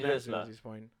is hornet's dangerous, nest lah. at this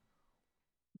point.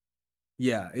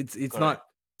 Yeah, it's Correct.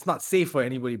 not safe for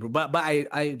anybody, bro. But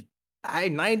I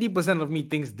 90% of me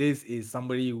thinks this is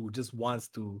somebody who just wants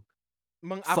to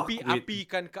fuck with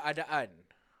mengapi-apikan keadaan.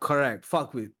 correct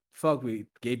fuck with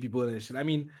gay people and shit. I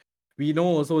mean, we know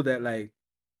also that like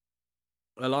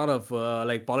a lot of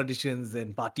like politicians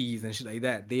and parties and shit like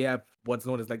that, they have what's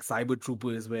known as like cyber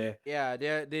troopers, where Yeah,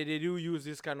 they do use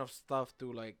this kind of stuff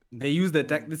to like. they use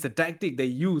it's a tactic they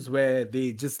use where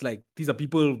they just like, these are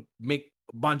people make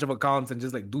a bunch of accounts and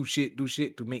just like do shit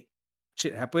to make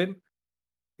shit happen.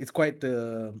 It's quite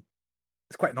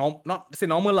not to say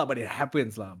normal lah, but it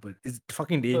happens lah. But it's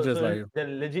fucking dangerous So like. they're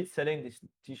legit selling these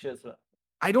t-shirts lah.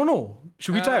 I don't know.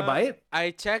 Should we try to buy it?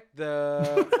 I checked the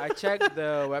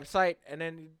website, and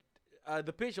then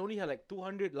the page only had like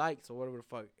 200 likes or whatever the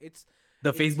fuck. It's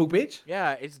Facebook page?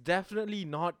 Yeah, it's definitely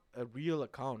not a real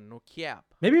account. No cap.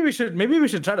 Maybe we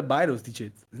should try to buy those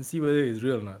t-shirts and see whether it's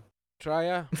real or not. Try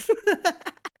ya.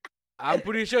 I'm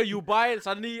pretty sure you buy it,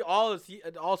 suddenly all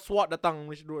SWAT datang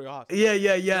Malaysia do your house. Yeah.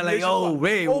 Like, Malaysia oh, SWAT.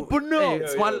 wait. Open up. Hey,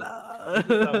 small.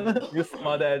 Use some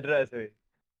other address. Wait.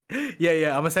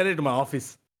 Yeah. I'm gonna send it to my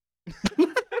office.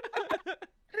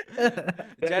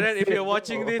 Jared, if you're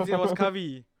watching this, it was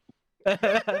Kavi.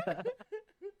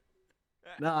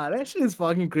 Nah, that shit is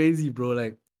fucking crazy, bro.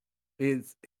 Like,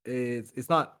 it's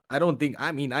not. I don't think.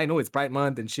 I mean, I know it's Pride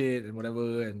Month and shit and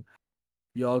whatever, and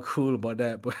you're all cool about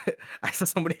that. But I saw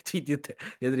somebody tweet the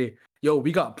other day. Yo,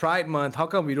 we got Pride Month. How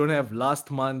come we don't have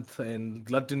last month and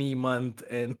Gluttony Month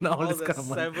and all this the kind of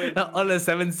month? seven- All the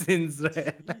 7 sins,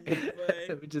 right?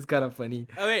 Yeah, Which is kind of funny.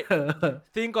 Oh, wait.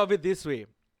 Think of it this way.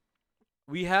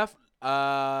 We have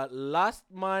last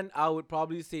month, I would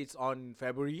probably say it's on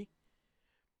February.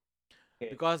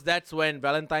 Okay. Because that's when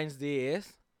Valentine's Day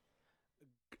is.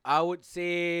 I would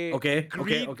say Okay.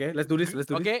 Let's do this.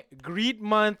 Okay, Greed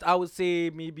month I would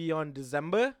say maybe on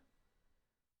December.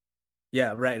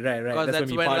 Yeah, right. Because That's that's when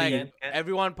we when party. like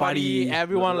everyone party, Party.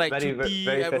 everyone like Very, chuti,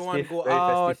 very everyone festive, go very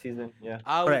out. festive season. Yeah.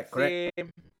 I would Correct. say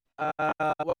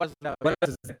what was that? What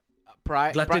else is there?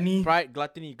 Pride,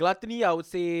 Gluttony? Gluttony. I would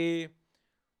say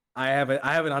I have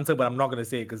an answer, but I'm not gonna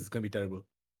say it because it's gonna be terrible.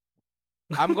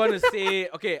 I'm gonna say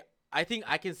okay. I think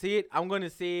I can say it. I'm gonna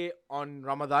say on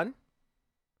Ramadan.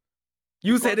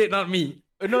 You said it, not me.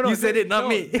 No, You said it, not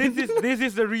me. This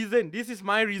is the reason. This is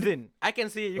my reason. I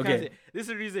can say it. You Okay. can't say it. This is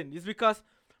the reason. It's because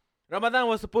Ramadan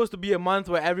was supposed to be a month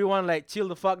where everyone like chill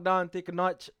the fuck down, take a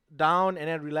notch down, and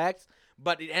then relax.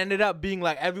 But it ended up being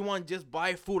like everyone just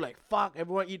buy food like fuck.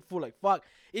 Everyone eat food like fuck.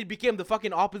 It became the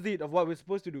fucking opposite of what we're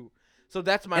supposed to do. So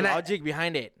that's my And logic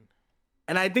behind it.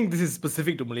 And I think this is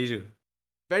specific to Malaysia.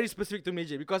 Very specific to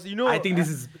Malaysia because you know I think this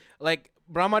is like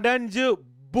Ramadan je,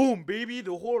 boom baby,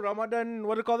 the whole Ramadan,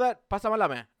 what do you call that? Pasar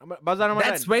malam Bazar Ramadan.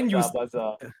 that's when you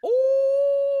Bazaar.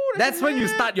 Oh, that's when you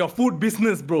start your food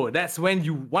business, bro. That's when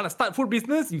you want to start food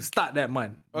business, you start that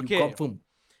month. Okay. You confirm.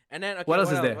 And then okay, What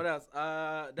else is there? What else?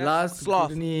 That's Last sloth.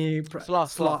 Gluttony,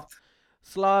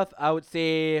 Sloth. I would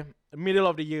say middle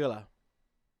of the year lah.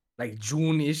 like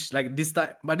June-ish, like this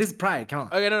time. But this Pride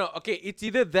count. Okay, no. Okay, it's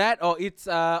either that or it's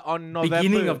on November.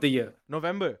 Beginning of the year.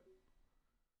 November.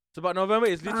 So about November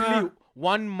is literally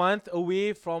 1 month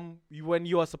away from when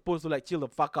you are supposed to like chill the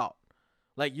fuck out.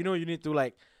 Like you know you need to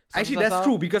like. Actually, that's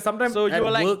true because sometimes So you at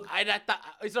were like, work,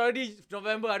 it's already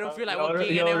November. I don't feel like You're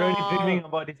working already anymore. dreaming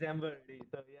about December already.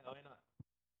 So yeah, why not?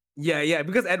 yeah,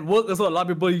 because at work also a lot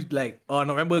of people like, oh,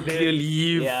 November clear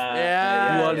leave.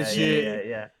 Yeah. Do all this shit.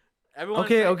 Yeah. Everyone's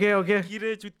Okay.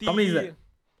 kira cuti. How many is that?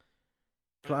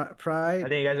 I Pride,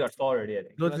 think you guys got 4 already. I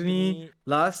think. Gluttony,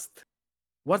 last.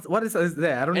 What is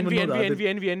there? I don't even know the other.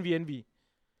 Envy.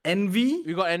 Envy.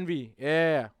 We got envy.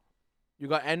 Yeah. You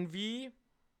got envy.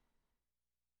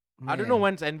 I don't know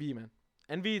Man. when's envy, man.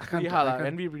 Envy is I pretty can't- hard I lah. can't-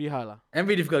 Envy pretty hard lah.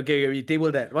 Envy difficult. Okay, we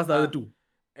table that. What's the other two?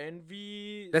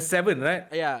 Envy. That's 7, right?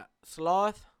 Yeah.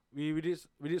 Sloth. We did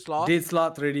sloth. Did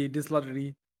slot ready.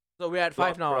 So we're at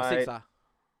 5 now. Sloth, 6 pride.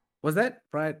 What's that?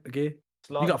 Pride. Okay.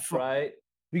 Sloth, got four. Pride.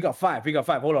 We got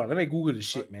 5. Hold on. Let me Google this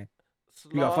shit, man.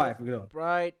 We got 5. We got.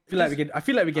 Pride. I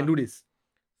feel like we can do this.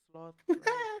 Sloth.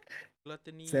 Pride,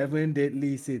 gluttony. 7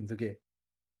 deadly sins. Okay.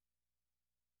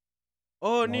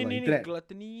 Oh, No, ni like that.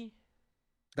 gluttony.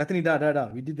 Gluttony, da.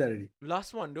 We did that already.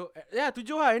 Last one though. Yeah, 7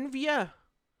 lah. Envy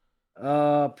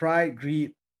lah. Pride,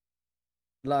 greed,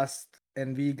 lust,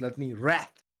 envy, gluttony,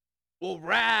 wrath. Oh,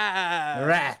 wrath.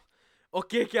 Wrath.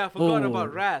 Okay, I forgot Oh.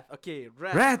 about wrath. Okay,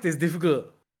 wrath. Wrath is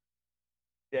difficult.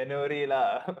 January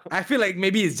lah. I feel like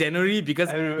maybe it's January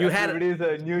because you had. Everybody's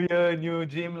a new year, new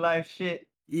gym life shit.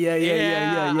 Yeah.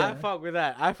 I fuck with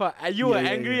that. You were Yeah,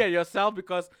 angry yeah. at yourself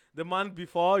because the month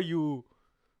before you.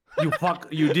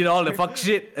 you did all the fuck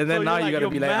shit, and then So now you're you gotta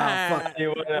you're be like, fuck.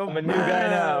 mad. I'm a new guy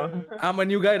now. mad. I'm a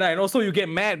new guy now, and also you get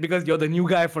mad because you're the new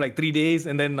guy for like 3 days,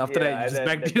 and then after that you and just then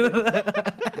back that's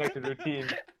to back to routine.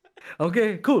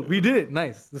 Okay, cool. We did it.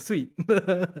 Nice. Sweet.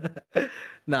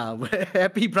 Nah, but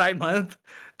happy Pride Month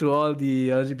to all the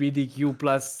LGBTQ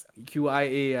plus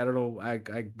QIA. I don't know. I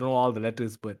don't know all the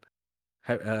letters, but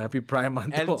happy Pride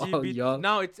Month to all LGBT. y'all.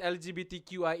 Now it's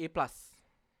LGBTQIA plus.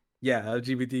 Yeah,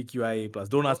 LGBTQIA plus.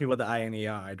 Don't ask me what the I and A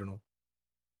are. I don't know.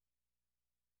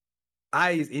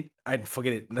 I is it. I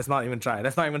forget it. Let's not even try.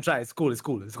 Let's not even try. It's cool. It's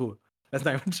cool. It's cool. Let's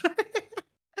not even try.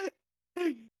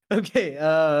 Okay.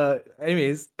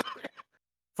 Anyways,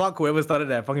 fuck whoever started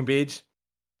that fucking page.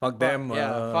 Fuck them.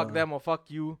 Fuck them or fuck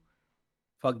you.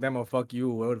 Fuck them or fuck you.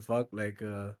 Whatever the fuck. Like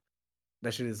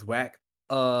that shit is whack.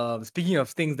 Speaking of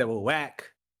things that were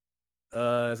whack,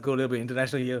 let's go a little bit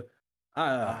international here.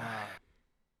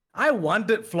 I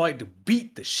wanted Floyd to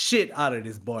beat the shit out of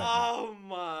this boy. man. Oh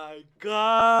my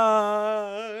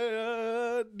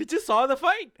god! Did you saw the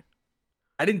fight?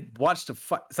 I didn't watch the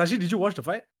fight. Sashi, did you watch the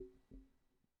fight?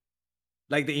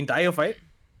 Like the entire fight?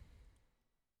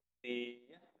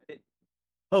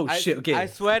 Oh shit! Okay. I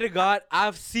swear to God,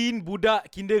 I've seen Buddha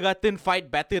kindergarten fight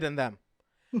better than them.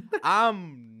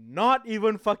 I'm not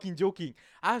even fucking joking.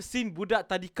 I've seen Buddha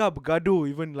Tadika bergaduh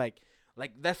even like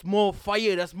there's more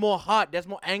fire, there's more heart, there's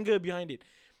more anger behind it.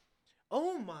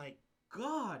 Oh my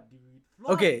god, dude.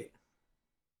 Floyd. Okay.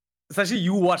 Sashi,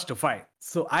 you watched the fight.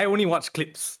 So I only watched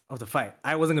clips of the fight.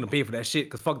 I wasn't gonna pay for that shit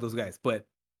because fuck those guys. But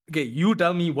okay, you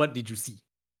tell me, what did you see?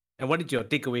 And what did your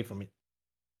takeaway from it?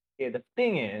 Okay, the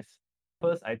thing is,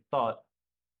 first I thought,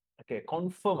 okay,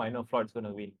 confirm I know Floyd's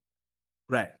gonna win.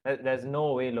 Right. There's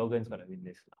no way Logan's gonna win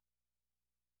this.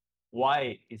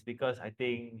 Why? It's because I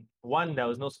think one, there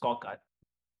was no scorecard.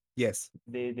 Yes.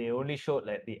 They only showed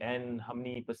like the end how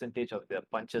many percentage of the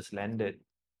punches landed.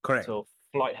 Correct. So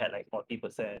Floyd had like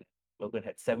 40%, Logan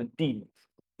had 17.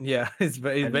 Yeah, it's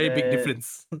very And very big then-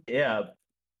 difference. Yeah.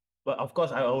 But of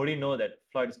course I already know that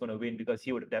Floyd is gonna win because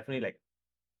he would definitely like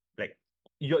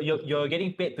you're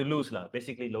getting paid to lose, lah,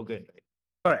 basically Logan, right?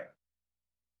 Correct.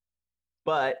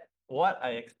 But what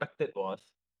I expected was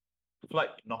Floyd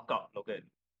knock out Logan.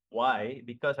 Why?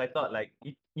 Because I thought like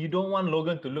you don't want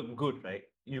Logan to look good, right?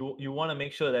 You want to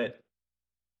make sure that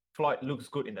Floyd looks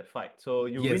good in that fight. So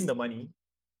you Yes. win the money,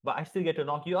 but I still get to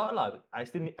knock you out, lah. I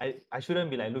shouldn't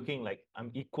be like looking like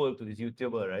I'm equal to this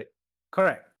YouTuber, right?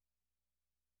 Correct.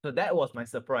 So that was my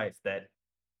surprise that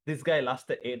this guy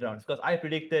lasted 8 rounds because I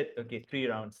predicted, okay, 3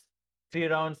 rounds,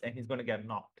 and he's gonna get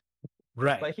knocked.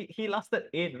 Right. But he lasted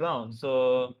 8 rounds,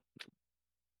 so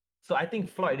I think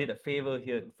Floyd did a favor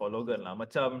here for Logan lah.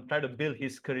 Macam try to build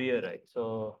his career, right?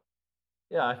 So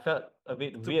yeah, I felt a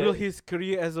bit To weird. build his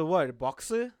career as a what?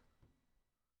 Boxer?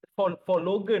 For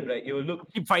Logan, right? You look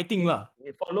Keep fighting lah.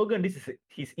 for Logan, this is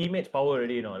his image power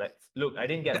already, you know. Like, look, I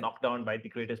didn't get knocked down by the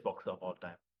greatest boxer of all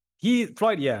time.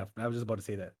 Floyd, yeah, I was just about to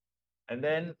say that. And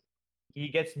then he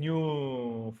gets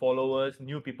new followers,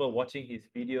 new people watching his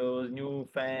videos, new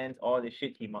fans, all the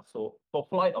shit he must. So for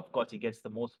Floyd, of course, he gets the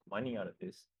most money out of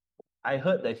this. I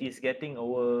heard that he's getting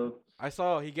over. I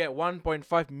saw he get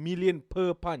 1.5 million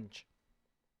per punch.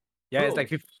 Yeah, it's Bro.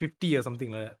 like 50 or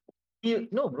something like that.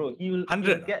 No, bro, he'll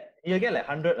 100. He'll get like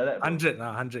 100 like that. Bro.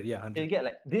 100, yeah, 100. He'll get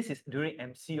like, this is during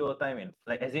MCO time, and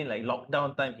like as in like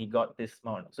lockdown time, he got this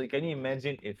amount. So can you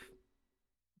imagine if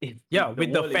Yeah, if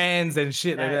with the world is- fans and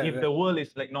shit like that. if the world is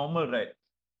like normal, right?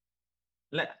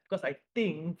 Like, because I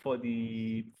think for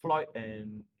the Floyd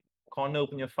and Conor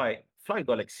punya fight, Floyd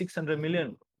got like 600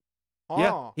 million.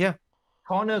 Yeah, Oh. yeah,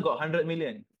 Conor got 100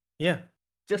 million yeah,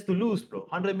 just to lose, bro.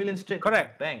 100 million straight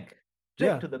Correct. to the bank. Straight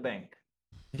Yeah. to the bank.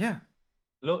 yeah.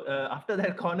 Look, after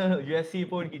that Conor UFC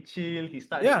pun, he chill, he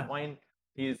started Yeah. wine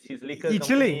his liquor He company.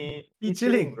 chilling. He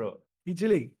chilling. bro. He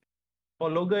chilling. For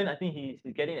Logan, I think he's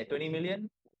getting like 20 million.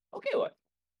 Okay, what?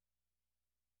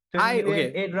 20 I- million,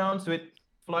 okay. 8 rounds with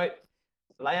Floyd.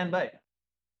 Lion by.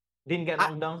 Didn't get I-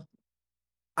 knocked down.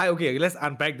 Okay, let's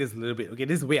unpack this a little bit. Okay,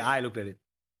 this is the way I looked at it.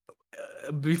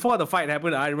 Before the fight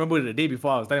happened, I remember the day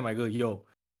before I was telling my girl, yo,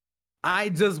 I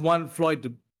just want Floyd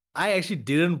to. I actually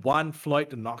didn't want Floyd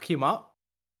to knock him out.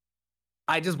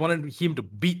 I just wanted him to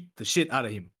beat the shit out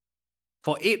of him.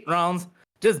 For 8 rounds,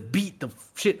 just beat the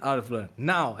shit out of Floyd.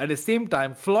 Now, at the same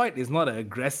time, Floyd is not an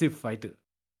aggressive fighter.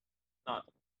 Not.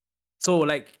 So,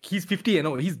 like, he's 50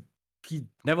 and he's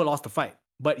never lost a fight.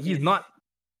 But he's not.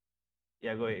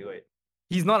 Yeah, go ahead.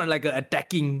 He's not like an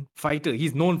attacking fighter.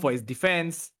 He's known for his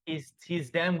defense. He's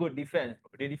damn good defense.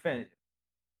 The defense.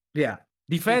 Yeah.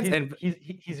 defense he's, and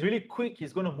he's really quick.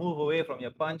 He's gonna move away from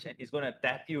your punch and he's gonna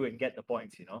tap you and get the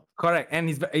points. correct, and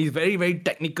he's very very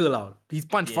technical out. He's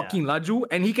punch Yeah. fucking laju,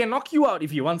 and he can knock you out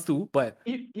if he wants to. But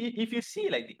If you see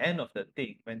like the end of the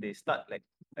thing when they start like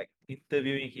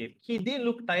interviewing him, he didn't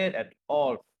look tired at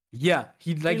all. yeah,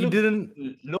 he Looked-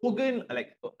 didn't. Logan,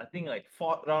 like I think like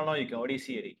fourth round now, you can already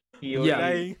see it. Yeah.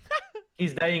 Dying.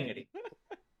 He's dying already.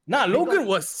 Nah, Logan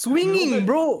was swinging,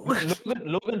 bro.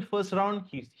 Logan first round,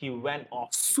 he went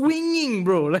off. Swinging,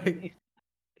 bro. Like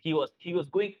He was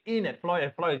going in at Floyd,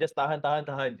 and Floyd just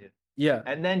tahan. Je. yeah,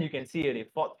 And then you can see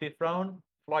it. Fourth, fifth round,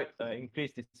 Floyd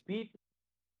increased his speed.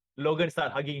 Logan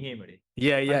started hugging him already.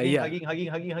 yeah.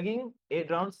 Hugging. 8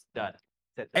 rounds done.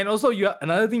 That's it. And also,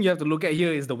 another thing you have to look at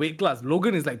here is the weight class.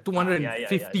 Logan is like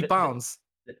 250 That- pounds.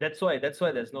 That's why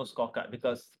there's no scorecard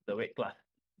because the weight class.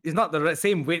 It's not the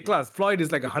same weight class. Floyd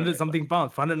is like Different 100 weight something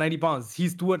pounds, 190 pounds.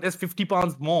 That's 50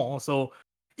 pounds more. So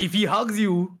if he hugs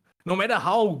you, no matter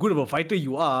how good of a fighter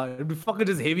you are, the fucker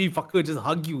just heavy fucker just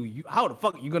hug you. How the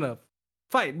fuck you gonna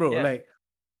fight, bro? Yeah. Like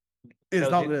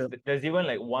it's not the There's even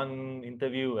like one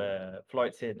interview where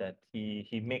Floyd said that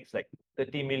he makes like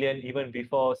 30 million even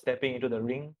before stepping into the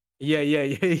ring.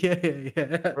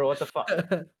 yeah. Bro, what the fuck?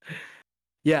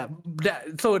 Yeah,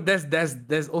 so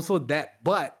there's also that,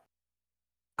 but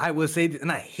I will say this,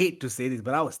 and I hate to say this,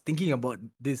 but I was thinking about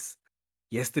this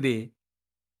yesterday.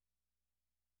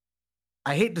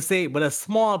 I hate to say it, but a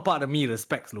small part of me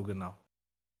respects Logan now.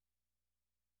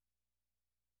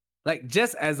 Like,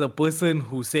 just as a person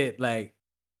who said, like,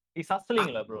 He's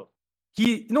hustling, bro.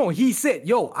 he said,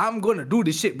 yo, I'm gonna do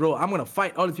this shit, bro. I'm gonna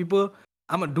fight all these people.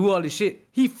 I'm gonna do all this shit.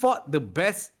 He fought the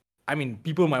best. I mean,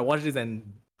 people might watch this and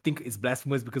think it's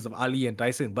blasphemous because of Ali and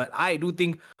Tyson, but I do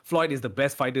think Floyd is the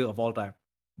best fighter of all time.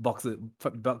 Boxer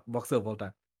of all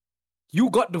time. You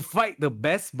got to fight the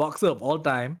best boxer of all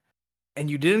time, and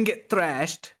you didn't get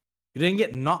thrashed. You didn't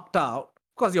get knocked out.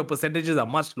 Of course, your percentages are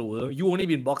much lower. You only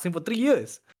been boxing for 3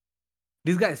 years.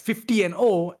 This guy is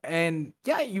 50-0, and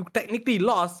yeah, you technically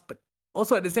lost, but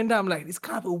also at the same time, like, it's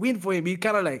kind of a win for him.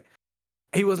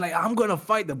 He was like, I'm gonna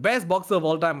fight the best boxer of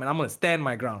all time, and I'm gonna stand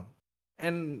my ground.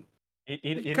 And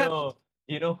You can't- know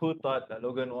who thought that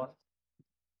Logan won?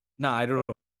 nah, I don't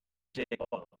know. Jake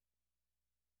Paul.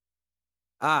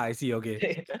 I see.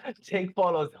 Okay. Jake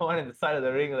Paul was the one in the side of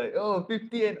the ring, like, oh,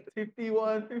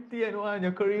 50-1,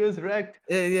 your career's wrecked.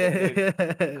 Yeah.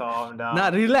 Calm down. Nah,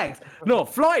 relax. No,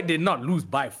 Floyd did not lose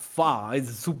by far.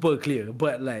 It's super clear.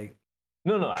 But like,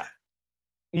 No.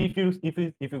 If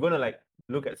you're gonna like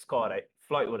look at score, right,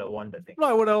 Floyd would have won the thing.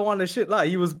 Floyd would have won the shit.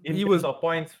 Like, In terms of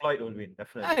points, Floyd would win,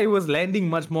 definitely. he was landing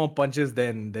much more punches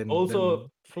than Also,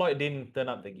 Floyd didn't turn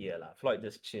up the gear, lah. Floyd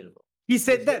just chill. Bro. he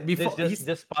said that before.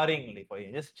 Just sparring for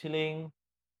you, just chilling.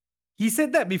 He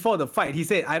said that before the fight. He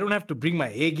said, I don't have to bring my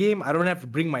A game. I don't have to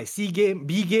bring my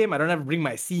B game. I don't have to bring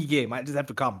my C game. I just have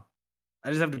to come. I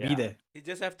just have to be Yeah. there. You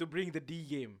just have to bring the D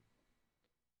game.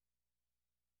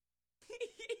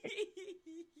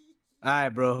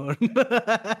 Alright, bro.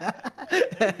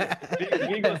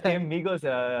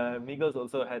 Migos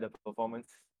also had a performance.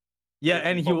 Yeah,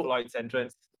 and before Floyd's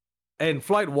entrance. and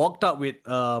Floyd walked up with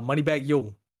Moneybag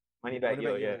Yo. Moneybag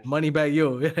Yo, Moneybag yeah. Yo. Moneybag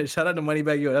Yo. Yeah, shout out to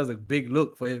Moneybag Yo. That was a big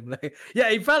look for him. Like, yeah,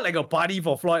 it felt like a party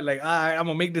for Floyd. Like, I'm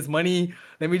gonna make this money.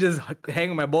 Let me just hang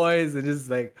with my boys and just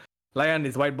like lie on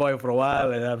this white boy for a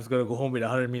while, and I'm just gonna go home with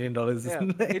 $100 million.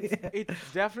 Yeah,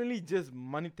 it's definitely just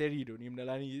monetary,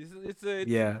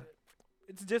 though.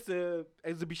 It's just a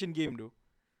exhibition game, though.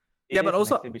 It Yeah, but is an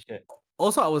also- exhibition.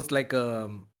 Also, I was like, I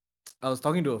was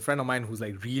talking to a friend of mine who's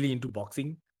like really into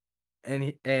boxing,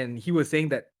 and he was saying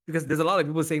that because there's a lot of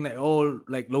people saying that, oh,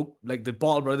 like the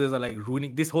Paul brothers are like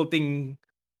ruining this whole thing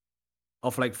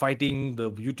of like fighting. The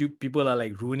YouTube people are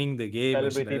like ruining the game. and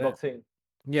shit Celebrity like that. boxing.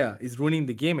 Yeah, it's ruining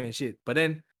the game and shit. But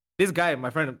then this guy,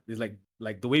 my friend, is like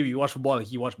the way we watch football,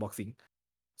 he watched boxing.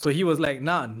 So he was like,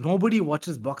 nah, nobody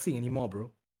watches boxing anymore,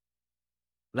 bro.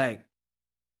 Like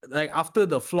after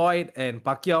the Floyd and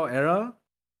Pacquiao era,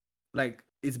 like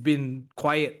it's been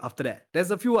quiet after that.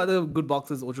 There's a few other good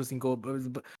boxers, Ocho Cinco, but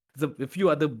there's a few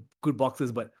other good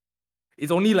boxers, but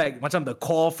it's only like much of the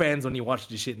core fans only watch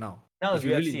this shit now. Now it's If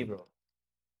you UFC, really- bro.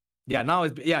 Yeah, now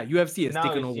it's UFC has Now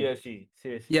taken it's over. UFC.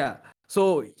 Seriously. Yeah.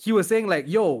 So he was saying like,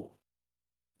 yo,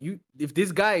 if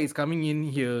this guy is coming in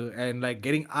here and like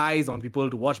getting eyes on people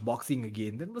to watch boxing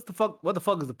again, then what the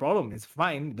fuck is the problem? It's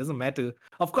fine. It doesn't matter.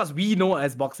 Of course, we know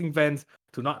as boxing fans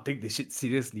to not take this shit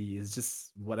seriously. It's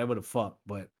just whatever the fuck.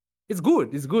 But it's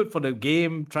good. It's good for the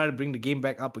game. Try to bring the game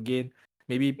back up again.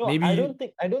 Maybe No, I don't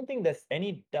think there's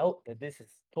any doubt that this is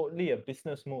totally a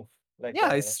business move. Like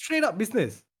yeah, it's straight up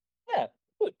business. yeah,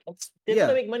 good. They're Yeah.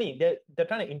 gonna make money. They're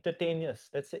trying to entertain us.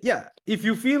 That's it. Yeah, if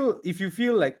you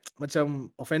feel like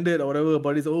macam offended or whatever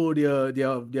about this, oh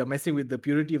they're messing with the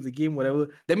purity of the game, whatever.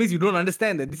 That means you don't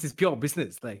understand that this is pure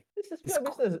business. Like This is it's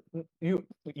pure business. You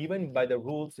even by the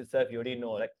rules itself, you already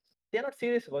know. Like they're not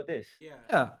serious about this. Yeah.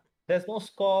 yeah, There's no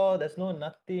score. There's no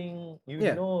nothing. You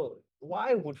yeah. know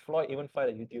why would Floyd even fight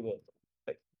a YouTuber?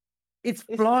 Like It's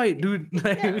it's Floyd, dude.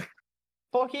 yeah. Like,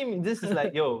 For him, this is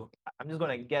like, yo, I'm just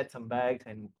gonna get some bags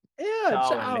and yeah,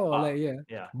 ciao and ciao. lepak. Like yeah.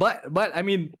 Yeah. But I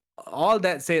mean, all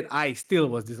that said, I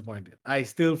still was disappointed. I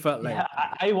still felt like Yeah,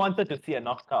 I wanted to see a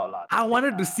knockout lah. I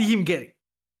wanted to see him get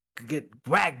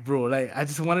whacked, bro. Like I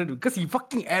just wanted to, because he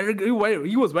fucking arrogant.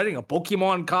 He was wearing a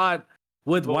Pokemon card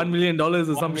worth Bro, $1 million or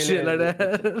 1 some shit like million,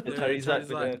 that. the Charizard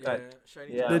with the card.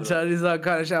 Shiny Yeah, The bro. Charizard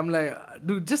card. I'm like,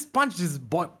 dude, just punch this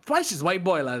white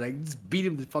boy, like just beat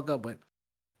him the fuck up. But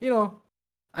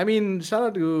I mean, shout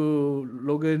out to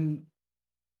Logan.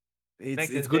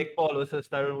 Next It's is good. Jake Paul versus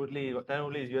Tyron Woodley. Tyron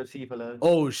Woodley is UFC fella.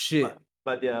 Oh shit,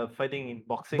 But they are fighting in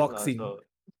boxing. boxing. So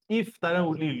if Tyron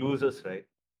Woodley loses, right,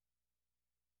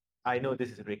 I know this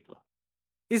is rigged.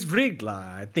 It's rigged,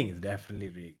 lah. I think it's definitely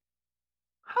rigged.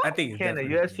 How I think it's can a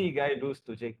definitely UFC guy lose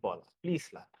to Jake Paul? Please,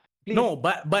 lah. Please, No,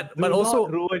 but do also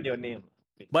not ruin your name.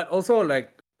 Please. But also,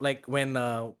 like when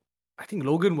I think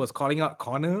Logan was calling out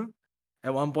Connor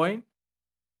at one point,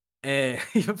 and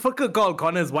he fucking called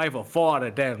Connor's wife a 4 out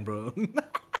of 10, bro.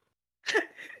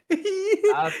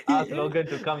 Ask Logan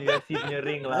to come UFC in your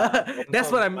ring, lah.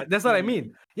 That's what I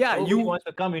mean. Yeah, Nobody you wants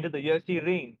to come into the UFC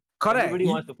ring. correct. Everybody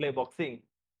wants to play boxing.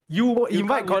 You You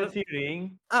invite come Connor. UFC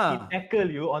ring, Ah. he tackle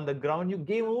you on the ground, you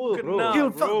game over, bro. Nah, He'll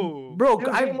bro. bro. You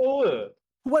game over.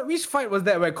 Which fight was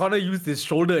that where Connor used his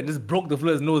shoulder and just broke the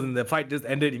floor's nose and the fight just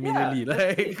ended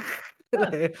immediately?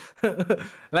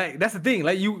 Like that's the thing.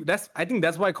 I think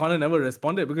that's why Connor never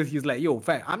responded, because he's like, yo,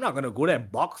 fam, I'm not gonna go there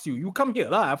and box you. You come here,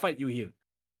 lah, I fight you here.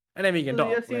 And then we can To the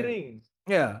talk. UFC ring.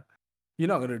 Yeah. You're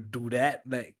not gonna do that.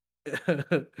 Like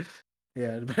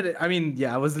yeah, but I mean,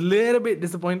 yeah, I was a little bit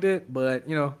disappointed, but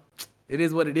it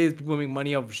is what it is. People make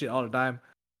money off shit all the time.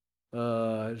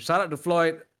 Shout out to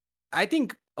Floyd. I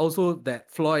think also that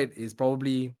Floyd is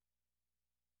probably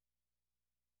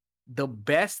the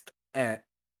best at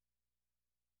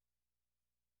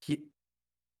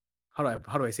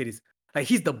how do I say this? Like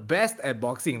he's the best at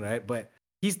boxing, right? But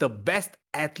he's the best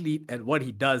athlete at what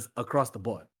he does across the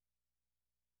board.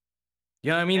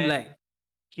 You know what I mean? And Like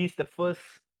he's the first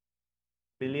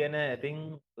billionaire, I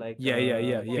think. Like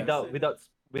Yeah.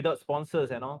 without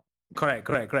sponsors and all. correct.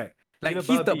 Like Even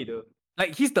he's Barbie, though.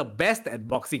 he's the best at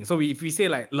boxing. So if we say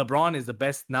like LeBron is the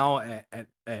best now at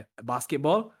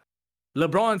basketball,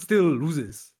 LeBron still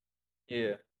loses.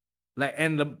 Yeah. Like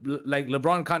like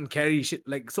LeBron can't carry shit.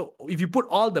 Like so, if you put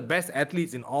all the best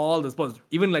athletes in all the sports,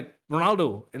 even like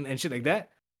Ronaldo and shit like that,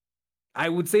 I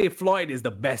would say Floyd is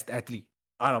the best athlete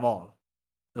out of all.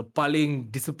 The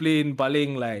discipline,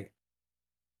 like.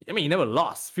 I mean, he never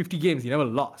lost 50 games. He never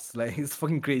lost. Like it's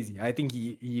fucking crazy. I think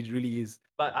he really is.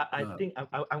 But I think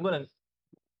I'm gonna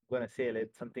say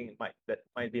something that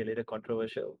might be a little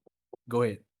controversial. Go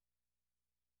ahead.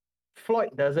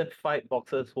 Floyd doesn't fight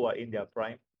boxers who are in their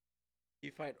prime. He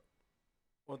fight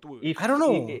on tour. I don't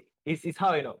know. It's how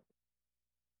I know.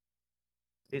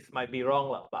 This might be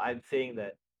wrong, but I'm saying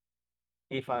that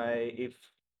if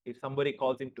somebody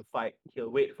calls him to fight, he'll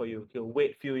wait for you. He'll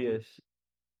wait few years.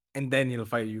 And then he'll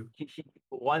fight you.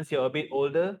 Once you're a bit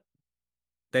older,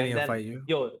 Then he'll fight you.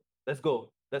 Yo, let's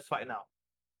go. Let's fight now.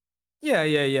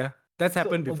 Yeah. That's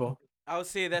happened before. I would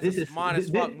say that's This a is- smart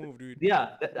as this- fuck move, dude.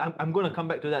 Yeah, I'm gonna come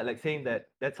back to that, like saying that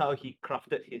that's how he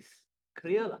crafted his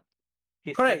career, lah.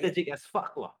 He's Correct. strategic as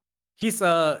fuck, lah. He's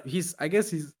I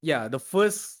guess the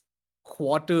first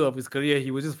quarter of his career he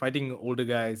was just fighting older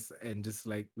guys and just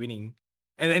like winning.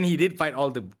 And then he did fight all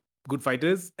the good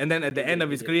fighters. And then at the He end did, of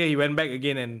he his did. career he went back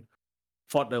again and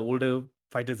fought the older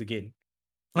fighters again.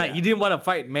 Like Yeah. he didn't want to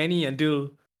fight many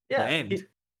until Yeah, the end.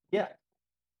 yeah, It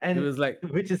and was like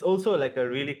which is also like a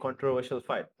really controversial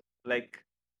fight. Like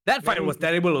that fight many- was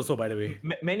terrible also, by the way.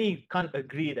 many can't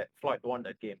agree that Floyd won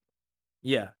that game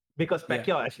Yeah. because Yeah.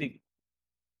 Pacquiao actually.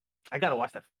 I gotta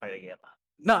watch that fight again, lah.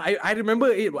 No, I remember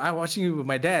it. I watching it with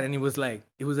my dad, and it was like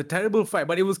it was a terrible fight.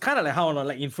 But it was kind of like how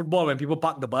like in football when people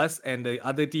park the bus and the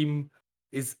other team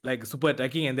is like super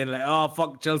attacking, and then like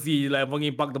fuck Chelsea, like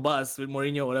fucking park the bus with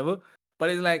Mourinho or whatever. But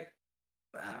it's like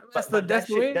that's But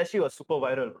the way. that shit was super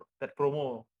viral, bro. That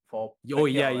promo for Oh,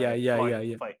 yeah, Pacquiao and yeah, Floyd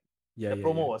yeah. fight. Yeah, The yeah,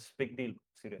 promo yeah. was big deal.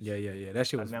 Serious. Yeah. That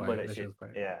shit I was remember fire. that shit. was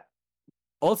fire. Yeah.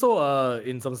 Also,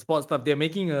 in some sports stuff, they're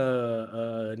making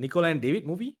a Nicola and David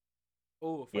movie.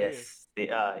 Oh, fire. Yes, they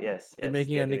are. Yes. They're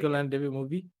making a Nicola and David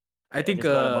movie. I think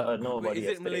just know about Wait, is it it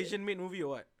yesterday. Malaysian made movie or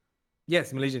what?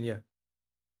 yes, Malaysian, yeah.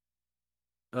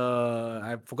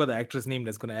 I forgot the actress name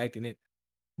that's gonna act in it.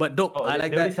 But dope. Oh, I they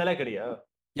like already that. selected it. Oh.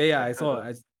 Yeah, I Like,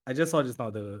 saw. I just saw just now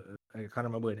I can't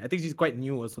remember it. I think she's quite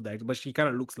new also, the actor, but she kind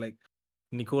of looks like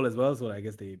Nicole as well. So I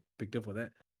guess they picked her for that.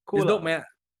 It's cool. dope, man.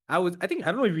 I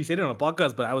don't know if we said it on a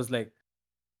podcast, but I was like,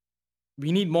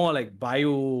 we need more like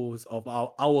bios of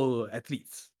our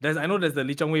athletes. I know there's the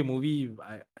Lee Chong Wei movie.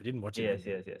 I didn't watch it.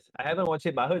 Yes. I haven't watched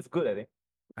it, but I heard it's good. I think.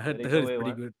 I heard Lee it's Chong Wei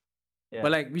pretty one. good. Yeah.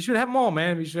 But like we should have more,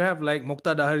 man. We should have like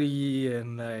Mokhtar Dahari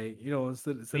and like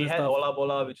certain We had stuff. Ola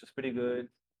Bola, which was pretty good.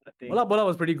 I think. Ola Bola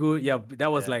was pretty good. Yeah, that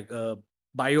was Yeah. like a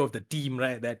bio of the team,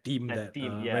 right? That team That that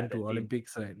team, yeah, went that to team.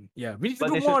 Olympics. Right? Yeah, we need to But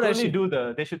do they should more of that totally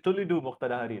shit. they should totally do Mokhtar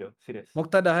Dahari though. Serious.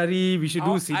 Mokhtar Dahari, we should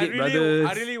do Siddiq brothers.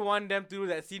 I really want them to do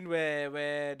that scene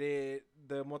where the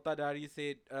Motadari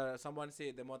said someone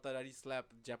said the Motadari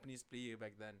slapped Japanese player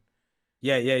back then.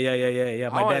 Yeah.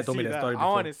 My dad told me that story I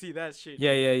before. want to see that shit.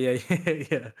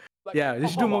 Yeah. Like, Yeah, they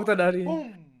should do Mokhtar Dahari.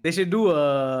 boom. They should do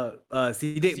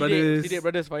Siddiq brothers. Siddiq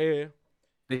brothers fire.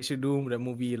 They should do the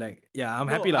movie like I'm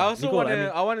No, happy I lah. also Nicole,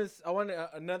 I want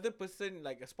another person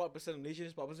like a sport person, Malaysian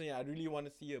sport person. Yeah, I really want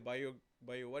to see a bio.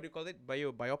 What do you call it?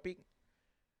 Biopic.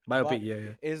 biopic.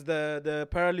 Yeah. Is the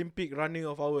Paralympic running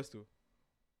of ours too?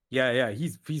 Yeah.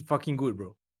 He's fucking good,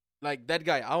 bro. Like that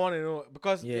guy, I want to know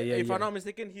because Yeah, if yeah. I'm not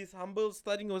mistaken, his humble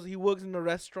starting was he works in a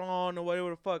restaurant or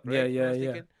whatever the fuck, Yeah, right?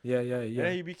 yeah. And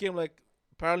then he became like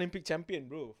Paralympic champion,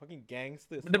 bro. Fucking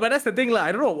gangsters. But that's the thing, like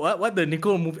I don't know what the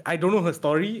Nicole movie. I don't know her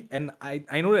story, and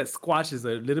I know that squash is a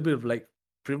little bit of like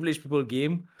privileged people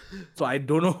game, so I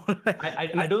don't know.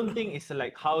 I don't think it's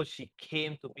like how she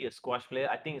came to be a squash player.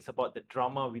 I think it's about the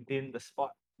drama within the sport.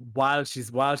 while she's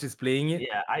playing it.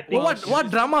 Yeah, I think. What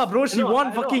drama, bro? She won I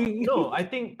know. fucking. No, I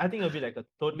think it'll be like a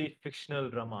totally fictional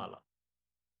drama, lah.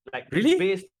 Like Really?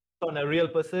 based on a real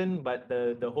person, but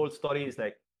the whole story is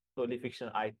like totally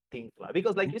fictional. I think, lah,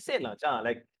 because like you said, lah,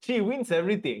 like she wins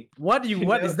everything. What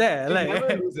is that? She Like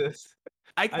never loses.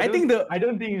 I think I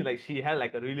don't think like she had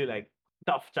like a really like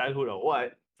tough childhood or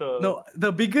what. So no,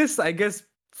 the biggest I guess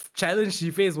challenge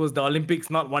she faced was the Olympics,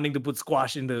 not wanting to put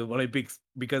squash in the Olympics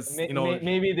because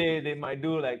maybe they might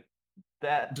do like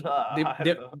that. I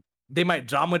don't know. they might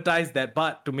dramatize that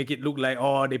part to make it look like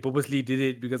they purposely did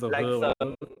it because of Like her.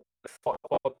 some sport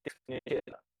politics shit,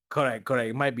 lah. Correct.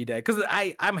 It might be that because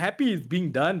I'm happy it's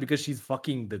being done because she's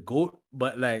fucking the goat.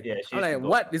 But like, Yeah, she's I'm like, the goat.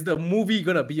 what is the movie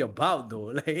gonna be about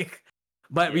though? Like,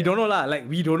 but we Yeah. don't know lah. Like,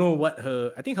 we don't know what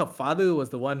her. I think her father was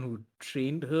the one who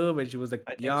trained her when she was like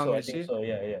I think young so. I and think shit. so.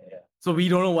 Yeah. So we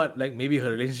don't know what like maybe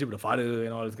her relationship with the father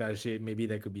and all this kind of shit. Maybe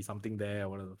there could be something there. Or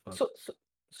whatever the fuck.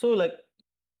 So like,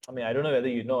 I mean, I don't know whether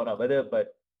you know or not,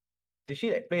 but did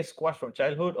she like play squash from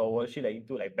childhood, or was she like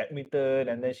into like badminton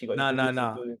and then she got Nah.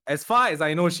 introduced into- As far as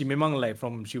I know, she memang like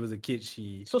from she was a kid.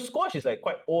 She So squash is like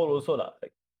quite old also, lah.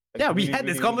 Like yeah, we really, had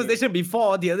this really, conversation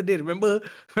before the other day. Remember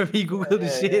when we googled the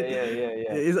shit?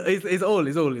 Yeah. It's old.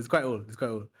 It's quite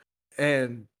old.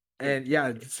 And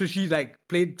yeah, so she like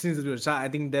played since she was a child. I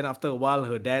think then after a while,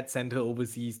 her dad sent her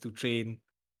overseas to train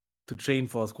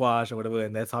for squash or whatever,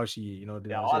 and that's how she did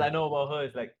Yeah, all all shit. I know about her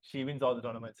is like she wins all the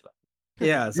tournaments, lah.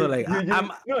 Yeah, so like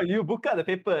you book out the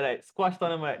paper, right? Squash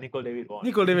tournament, Nicole David won.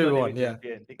 Nicole David won, yeah.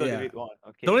 champion. Nicole Yeah. David won.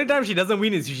 Okay. the only time she doesn't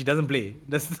win is if she doesn't play.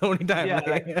 That's the only time. Yeah,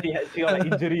 like she got like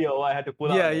injury or what, had to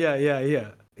pull out.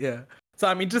 Yeah. So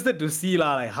I'm interested to see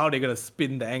like how they're gonna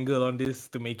spin the angle on this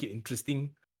to make it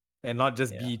interesting, and not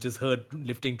just be just her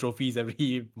lifting trophies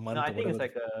every month. No, I or think it's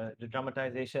whatever. like the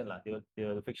dramatization, lah.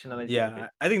 They'll fictionalize it a Yeah, bit.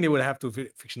 I think they would have to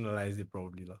fictionalize it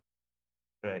probably, lah.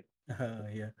 Right.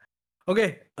 Yeah.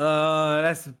 Okay.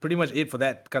 That's pretty much it for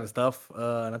that kind of stuff.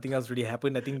 Nothing else really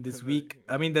happened. I think this week.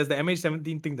 I mean, there's the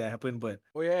MH17 thing that happened, but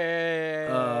Oh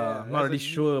yeah. I'm not really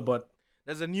sure about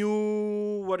There's a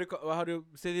new how do you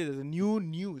say this? There's a new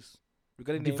news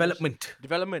regarding the development.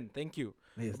 Development. Thank you.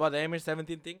 Yes. About the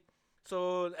MH17 thing.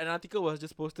 So an article was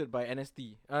just posted by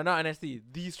NST. Not NST.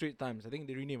 The Straits Times. I think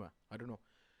they rename. I don't know.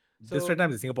 So, This right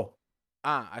time in Singapore.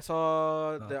 I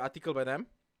saw the article by them.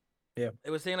 Yeah.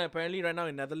 It was saying like apparently right now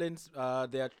in Netherlands,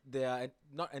 they are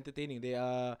not entertaining. They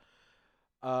are,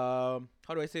 how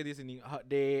do I say this in English?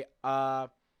 They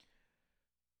are.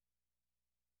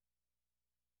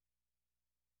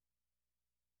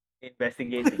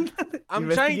 Investigating. I'm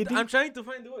Investigating? trying to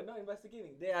find the word. Not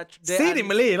investigating. They are. Say it in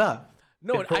Malay lah.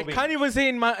 No, They're I probing. can't even say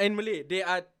in Malay. They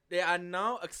are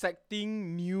now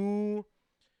accepting new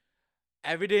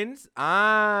evidence.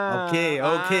 Okay,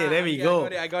 there we go.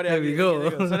 I got it. There we go.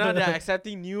 So now they're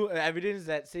accepting new evidence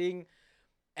that saying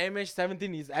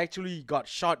MH17 is actually got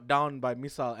shot down by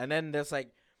missile, and then there's like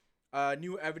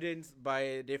new evidence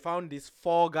they found these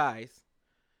 4 guys.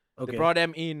 They Okay. brought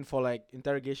them in for like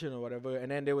interrogation or whatever, and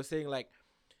then they were saying like,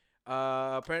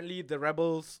 apparently the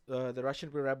rebels, the Russian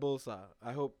rebels,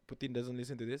 I hope Putin doesn't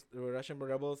listen to this. The Russian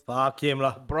rebels Fuck him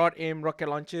lah. brought in rocket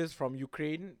launchers from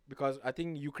Ukraine, because I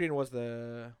think Ukraine was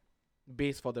the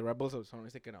base for the rebels, or something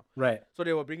mistaken now. Right. So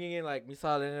they were bringing in like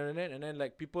missile and then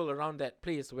like people around that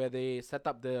place where they set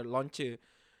up the launcher,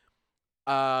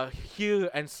 hear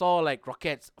and saw like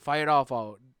rockets fired off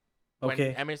out when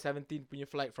Okay. MH17 punya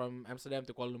flight from Amsterdam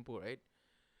to Kuala Lumpur, right?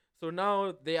 So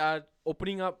now they are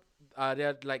opening up. They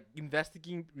are like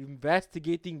investigating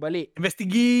balik.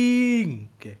 Investigating.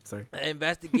 Okay, sorry.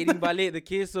 Investigating balik the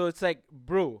case. So it's like,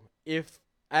 bro, if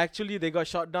actually they got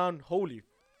shot down, holy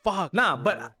fuck. Nah,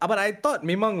 bro. but I thought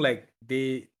memang like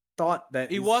they thought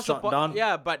that It it's was shot down.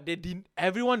 Yeah, but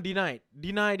everyone denied.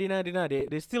 Deny.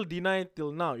 They still deny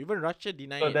till now. Even Russia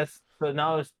denied it. So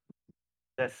now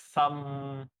there's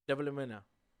some Development.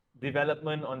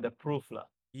 development on the proof lah.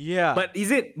 Yeah. But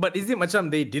is it macam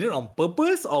they did it on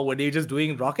purpose, or were they just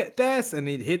doing rocket tests and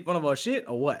it hit one of our shit,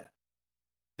 or what?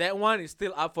 that one is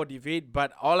still up for debate.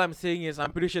 But all I'm saying is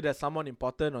I'm pretty sure there's someone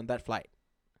important on that flight.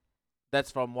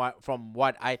 That's from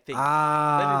what I think.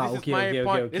 This is my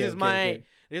point.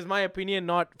 This is my opinion,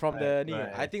 not from the news.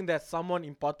 right. I think there's someone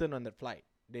important on that flight.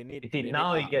 They need. You see,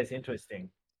 now it gets interesting.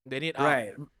 They need.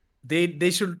 Right. They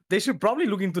should probably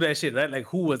look into that shit, right? Like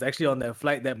who was actually on that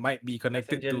flight that might be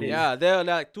connected to. Essentially. Yeah, there are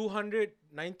like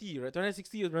 290, right?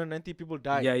 260 or 290 people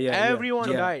died. Yeah.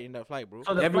 Everyone died in that flight, bro.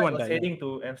 So the Everyone flight was died, heading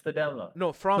to Amsterdam lah.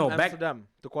 No, from No, back- Amsterdam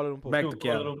to Kuala Lumpur. back To to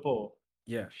Kuala KL. Lumpur.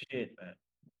 Yeah. Shit, man.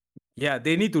 Yeah,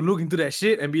 they need to look into that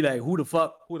shit and be like, who the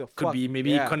fuck Who the could fuck? be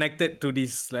maybe Yeah. connected to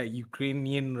these like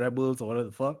Ukrainian rebels or whatever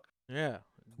the fuck? Yeah,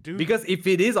 dude. Because if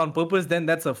it is on purpose, then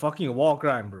that's a fucking war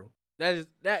crime, bro.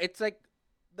 It's like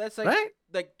that's like Right?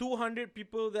 like 200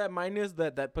 people there minus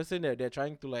that person that they're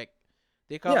trying to like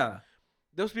take out. Yeah.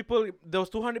 Those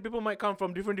 200 people might come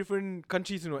from different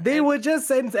countries, you know. They and- were just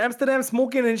in Amsterdam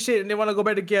smoking and shit, and they want to go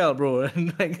back to KL, bro.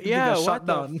 And like, Yeah, they got what shot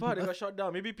the down. fuck? They got shot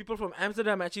down. Maybe people from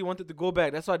Amsterdam actually wanted to go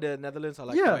back. That's why the Netherlands are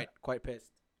like Yeah. quite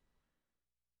pissed.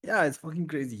 Yeah, it's fucking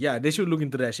crazy. Yeah, they should look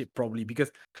into that shit probably,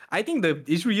 because I think the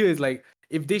issue here is like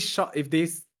if they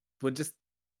were just,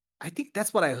 I think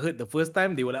that's what I heard the first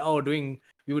time. They were like,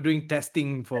 we were doing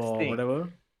testing for Testing.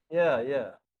 whatever.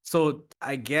 Yeah. So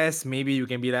I guess maybe you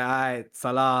can be like,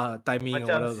 salah timing or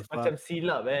whatever. the fuck. Macam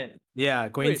silap, man. Yeah,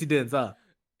 coincidence.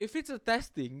 If it's a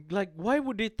testing, like why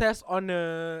would they test on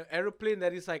a aeroplane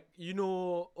that is like,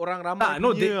 orang ramai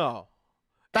no, punya they- tau?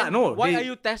 Tak, And no, why they- are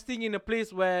you testing in a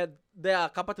place where there are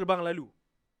kapal terbang lalu?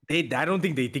 I don't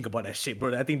think they think about that shit,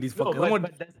 bro. I think these No, fucking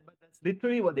but that's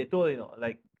literally what they told,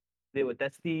 like they were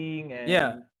testing and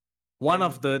Yeah. one and-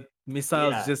 of the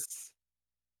missiles Yeah. just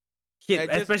hit,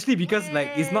 Just- especially because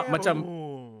like it's not macam.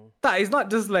 It's not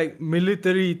just like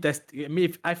military testing. I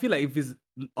mean, I feel like if it's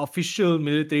official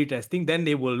military testing, then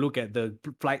they will look at the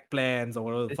flight plans or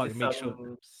whatever the this fuck is and make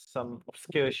sure. some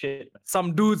obscure shit.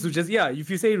 Some dudes who just, if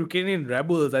you say Ukrainian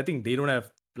rebels, I think they don't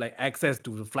have like access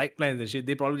to the flight plans and shit.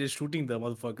 They probably just shooting the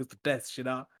motherfuckers to test shit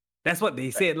out. That's what they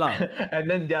said, lah. And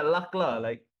then their luck lah,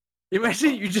 like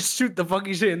Imagine you just shoot the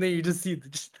fucking shit and then you just see,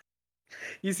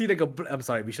 you see like I'm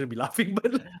sorry, we shouldn't be laughing,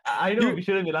 but I know You- we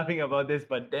shouldn't be laughing about this,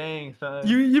 but dang, son.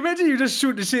 you imagine you just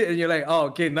shoot the shit and you're like, oh,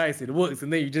 okay, nice, it works,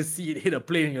 and then you just see it hit a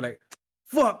plane and you're like,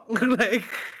 fuck, like,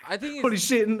 I think holy it's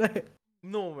shit.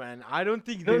 no, man. I don't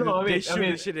think No, they, no, I they mean- shoot I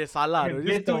mean, the shit as salah. though. It's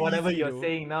based on too whatever easy, you're though.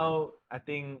 saying now, I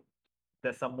think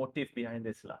there's some motive behind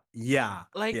this lah. Yeah,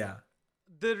 Like- yeah.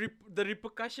 The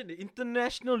repercussion, the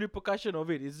international repercussion of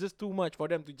it is just too much for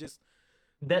them to just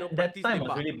That practice time was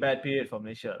tembak. really bad period for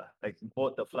Malaysia lah. Like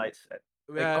both the flights at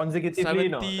Where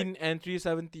consecutively, 17 and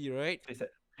 370, right?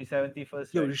 370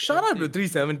 first. Yo, right? shout out to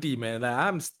 370, man. Like,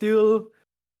 I'm still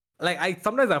like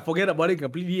sometimes I forget about it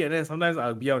completely, and then sometimes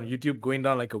I'll be on YouTube going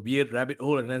down like a weird rabbit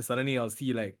hole, and then suddenly I'll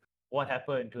see like What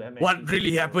happened to MH? what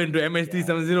really happened to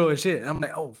MH370 and shit. And I'm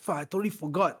like, oh fuck, I totally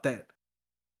forgot that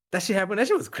shit happened. That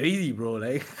shit was crazy, bro.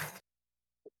 Like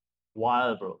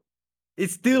Wild, bro.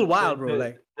 it's still wild, bro. The-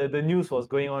 Like The news was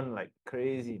going on like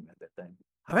crazy at that time.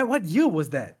 I mean, what year was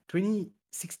that?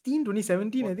 2016,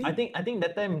 2017, I think. I think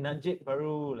that time Najib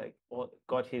Baru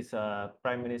got his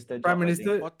prime minister job. Prime I think.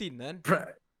 Minister. 14, then.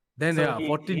 Then So yeah, he-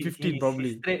 14, he- 15 he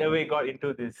probably. straight away got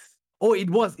into this. Oh, it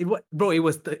was, bro. It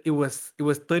was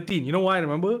 13. You know why I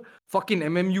remember? Fucking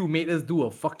MMU made us do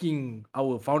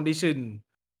our foundation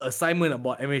assignment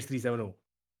about MH370.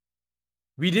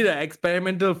 We did an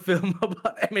experimental film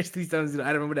about MH370.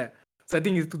 I remember that. So I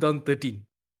think it's 2013.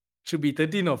 Should be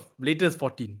 13 of latest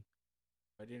 14.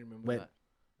 I didn't remember But- that.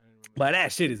 I didn't remember But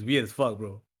that shit is weird as fuck,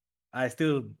 bro. I'm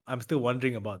still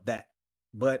wondering about that.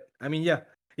 But I mean, yeah,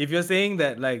 if you're saying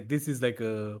that like this is like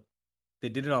they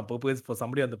did it on purpose for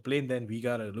somebody on the plane, then we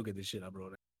gotta look at this shit, bro.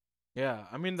 Like, Yeah,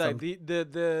 I mean, like some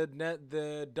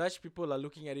the Dutch people are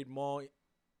looking at it more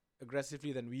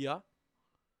aggressively than we are,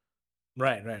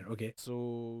 right, okay,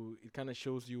 so it kind of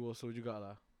shows you also juga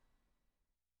lah.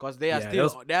 Cause they are yeah,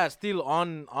 that was still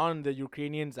on the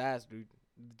Ukrainians' ass, dude.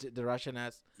 The Russian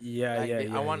ass. Like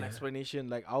I want yeah. explanation.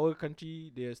 Like our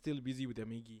country, they are still busy with their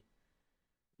Maggi.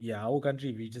 Yeah, our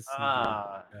country we just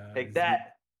Take it's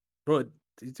that. bro.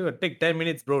 It's gonna take 10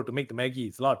 minutes, bro, to make the Maggie.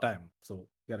 It's a lot of time, so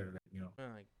you gotta like, Oh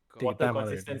my god. take your Water time out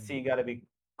of it. consistency gotta be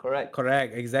correct.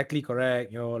 Correct, exactly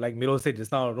correct. Like Milo said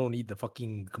just now, don't eat the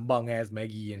fucking kembang ass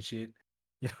Maggie and shit.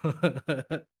 You know?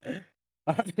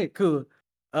 Okay, cool.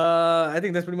 I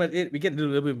think that's pretty much it. We get into a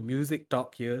little bit of music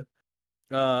talk here.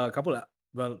 A couple of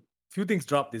few things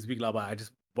dropped this week, lah, but I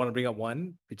just want to bring up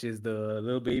one, which is the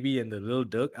Lil Baby and the Lil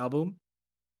Durk album.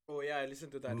 Oh yeah, I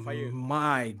listened to that. Fire.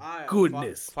 My Ah,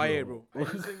 goodness, fire, bro. I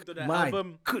listened to that My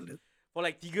album goodness. for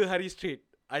like 3 hari straight.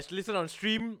 I listened on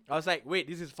stream. I was like, wait,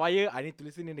 this is fire. I need to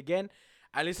listen it again.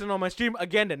 I listened on my stream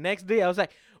again the next day. I was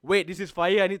like, wait, this is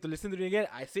fire. I need to listen to it again.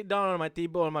 I sit down on my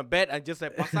table on my bed and just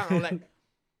like pasang. I'm like,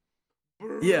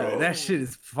 Yeah, bro. that shit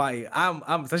is fire.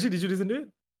 Sashi, did you listen to it?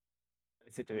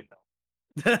 Listen to it now.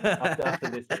 After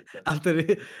this. After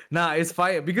it, nah, it's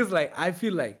fire because like I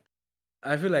feel like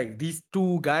these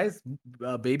two guys,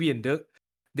 Baby and Dirk,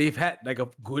 they've had like a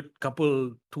good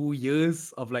couple 2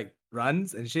 years of like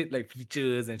runs and shit, like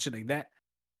features and shit like that.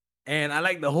 And I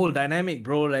like the whole dynamic,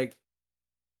 bro. Like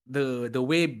the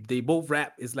way they both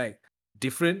rap is like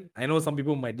different. I know some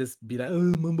people might just be like,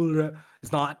 oh, mumble rap.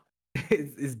 It's not.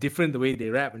 It's different the way they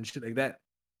rap and shit like that.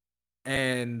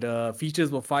 And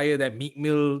features were fire. That Meek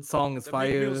Mill song is The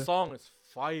Meek Mill fire. song is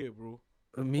fire, bro.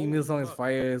 Meek Mill song is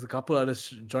fire. There's a couple other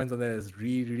joints on there that's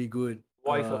really, really good.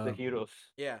 Voice of the heroes.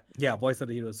 Yeah. Yeah, voice of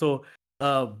the hero. So,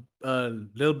 Lil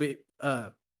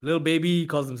Baby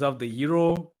calls himself the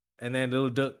hero, and then Lil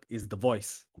Durk is the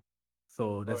voice.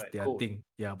 So that's Alright, their cool. thing.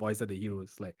 Yeah, voice of the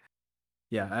heroes. Like,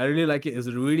 yeah, I really like it. It's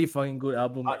a really fucking good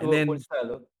album. And Artwork then, pun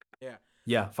style tu.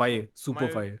 yeah, fire, super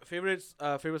My fire. favorite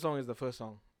song is the first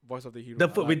song, Voice of the Hero. The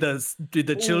I with like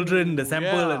the children, the Ooh,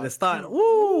 sample at yeah. the start.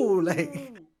 Ooh,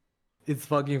 like it's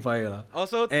fucking fire. lah.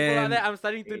 Also, to And- follow that, I'm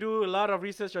starting to do a lot of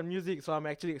research on music, so I'm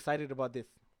actually excited about this.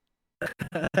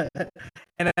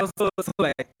 And I also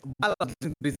like while I was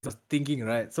listening to this, I was thinking,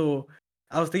 right? So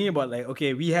I was thinking about like,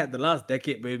 okay, we had the last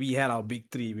decade where we had our big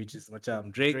three, which is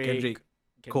Drake, Kendrick,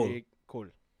 Cole. Cole.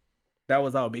 That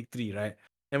was our big three, right?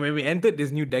 And when we entered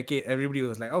this new decade, everybody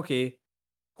was like, okay,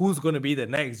 who's gonna be the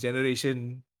next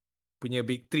generation punya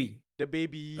big three? The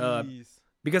babies.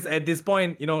 Because at this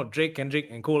point, Drake, Kendrick,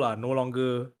 and Cole are no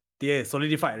longer, they're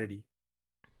solidified already.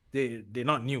 They're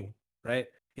not new, right?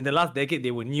 In the last decade,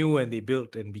 they were new and they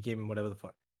built and became whatever the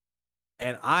fuck.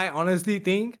 And I honestly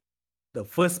think the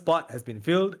first spot has been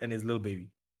filled and it's Lil Baby.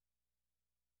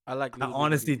 I like. I Lil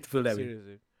honestly Baby. feel that way.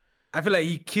 Seriously. I feel like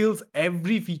he kills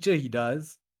every feature he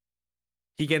does.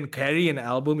 He can carry an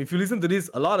album. If you listen to this,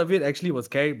 a lot of it actually was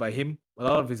carried by him. A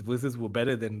lot of his verses were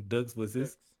better than Dirk's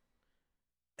verses.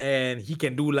 And he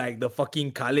can do like the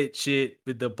fucking Khaled shit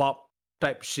with the pop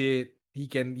type shit. He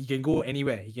can go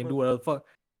anywhere. He can do whatever the fuck.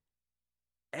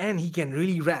 And he can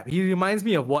really rap. He reminds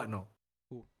me of what now?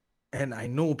 Who? And I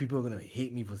know people are gonna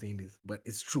hate me for saying this, but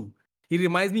it's true. He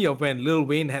reminds me of when Lil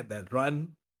Wayne had that run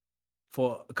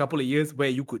for a couple of years where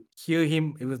you could hear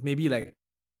him. It was maybe like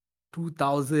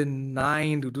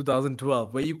 2009 to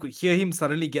 2012, where you could hear him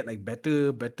suddenly get like better,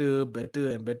 and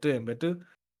better and better.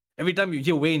 Every time you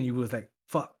hear Wayne, you was like,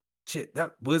 fuck, shit,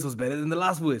 that verse was better than the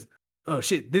last verse. Oh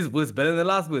shit, this verse better than the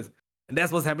last verse. And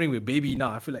that's what's happening with Baby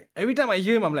now. I feel like every time I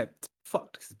hear him, I'm like,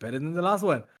 fuck, this is better than the last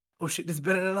one. Oh shit, this is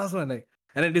better than the last one. Like,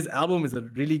 and then this album is a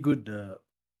really good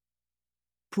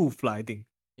proof, I think.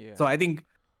 Yeah. So I think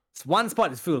one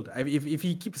spot is filled. If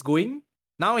he keeps going,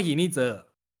 now he needs a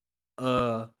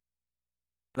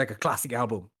classic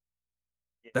album.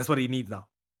 Yeah. That's what he needs now.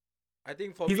 I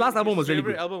think for His me, last album was really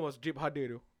favorite good. album was Drip Harder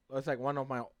though. That's like one of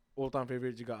my all-time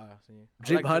favorite juga. I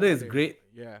Drip like Harder is great.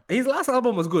 Yeah. His last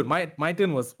album was good. My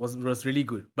turn was really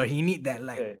good. But he need that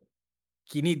Okay.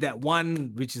 he need that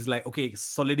one which is like, okay,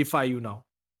 solidify you now.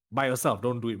 By yourself.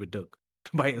 Don't do it with Dirk.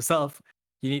 By yourself.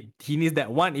 He needs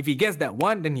that one. If he gets that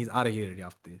one, then he's out of here already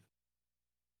after this.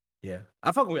 Yeah.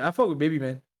 I fuck with Baby,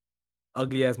 man.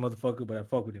 Ugly ass motherfucker, but I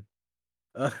fuck with him.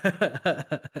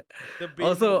 The baby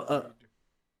Also, is good.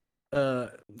 uh,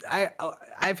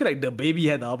 I feel like the baby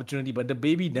had the opportunity, but the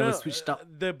baby never switched up.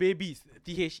 The babies,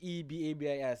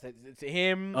 THEBABIS. It's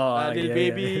him, Oh, little yeah,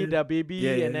 baby, yeah. the baby,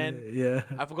 Yeah, and then yeah.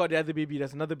 I forgot the other baby.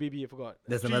 There's another baby. I forgot.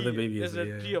 There's another baby There's as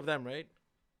well, three yeah. of them, right?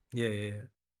 Yeah.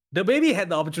 The baby had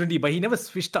the opportunity, but he never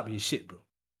switched up his shit, bro.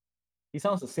 He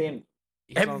sounds the same.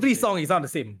 He sounds Every the same. song is not the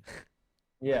same.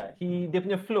 Yeah, dia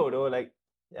punya flow though, like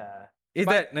yeah. Is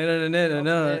But- that no.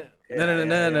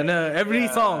 Every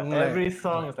Yeah, song, like, every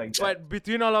song is like that. But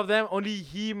between all of them, only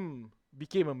him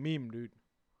became a meme, dude.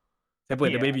 Siapa,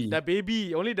 the Yeah. baby. The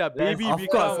baby, only the baby of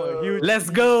become course. a huge. Let's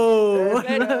go.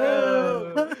 Let's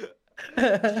go.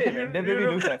 Shit, man, that baby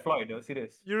You looks like Floyd though,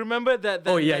 serious. You remember that?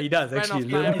 Oh, yeah, that he does, span actually. Of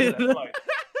He time, looks like Floyd.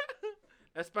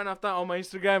 that span of time on my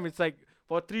Instagram, it's like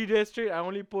for 3 days straight, I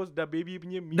only post the baby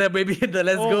punya meme. The baby, the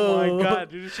let's oh go. my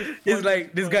god, dude, this shit It's funny like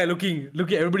as this fuck. guy looking,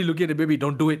 everybody looking at the baby.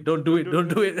 Don't do it.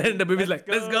 And the baby's like,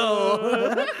 let's go.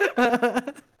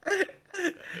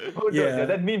 Oh, no, Yeah.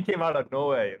 that meme came out of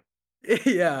nowhere.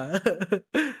 Yeah.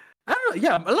 I don't know.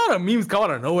 Yeah, a lot of memes come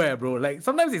out of nowhere, bro. Like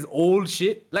sometimes it's old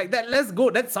shit. Like that Let's Go,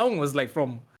 that song was like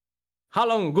from how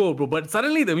long ago, bro? But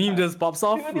suddenly the meme just pops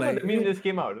off. Even Like the meme just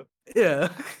came out. yeah.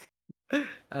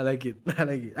 I like it. I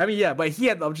mean, yeah, but he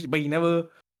had the opportunity, but he never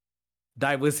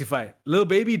diversified. Lil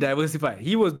Baby diversified.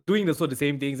 He was doing the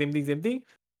same thing.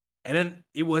 And then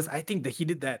it was, I think that he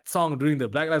did that song during the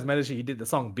Black Lives Matter shit. He did the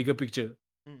song Bigger Picture,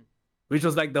 which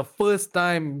was like the first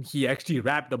time he actually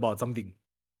rapped about something.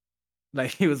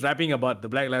 Like he was rapping about the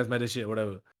Black Lives Matter shit or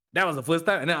whatever. That was the first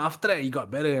time. And then after that, he got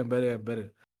better and better and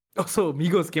better. Also,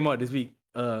 Migos came out this week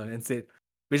and said,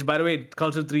 which by the way,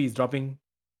 Culture 3 is dropping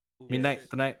midnight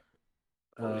tonight.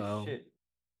 Holy shit.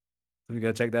 So we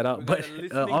gotta check that out. We But got a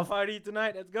listening party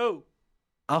tonight. Let's go.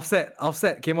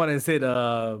 Offset came out and said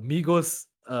Migos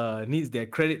needs their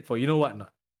credit for you know what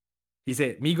not. He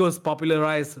said Migos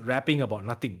popularized rapping about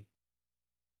nothing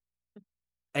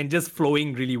and just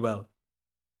flowing really well.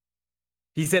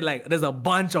 He said like there's a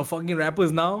bunch of fucking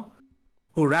rappers now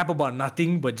who rap about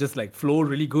nothing but just like flow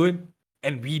really good,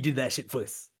 and we did that shit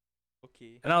first.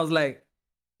 Okay. And I was like,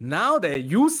 now that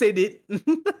you said it,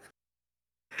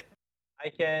 I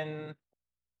can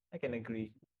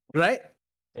agree. right?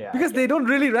 Yeah. Because they don't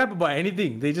really rap about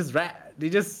anything. They just rap. They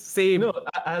just say No,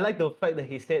 I like the fact that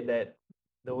he said that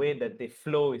the way that they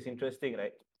flow is interesting,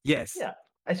 right? yes. Yeah.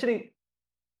 Actually,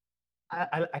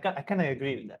 I kind of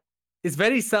agree with that. It's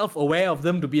very self-aware of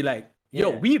them to be like,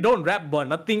 yo, Yeah. we don't rap about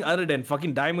nothing other than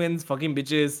fucking diamonds, fucking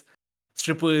bitches,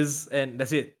 strippers, and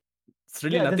that's it. It's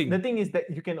really Yeah, nothing. the thing is that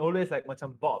you can always like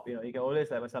macam bob, you know, you can always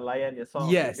like macam layan your song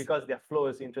Yes. because their flow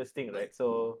is interesting, right?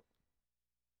 So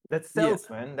that sells, Yes.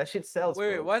 man. That shit sells.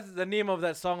 Wait, bro. what's the name of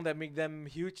that song that make them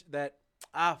huge? That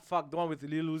fuck, the one with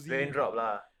Lil Uzi. Raindrop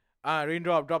lah.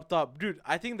 Raindrop, drop top, dude.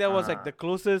 I think that was like the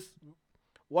closest,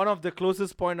 one of the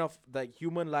closest point of like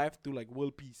human life to like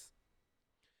world peace.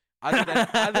 Other than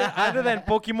other than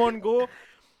Pokemon Go,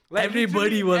 like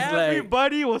Everybody literally was like-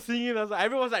 everybody was singing.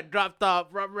 Everyone was like drop top,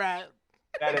 rap.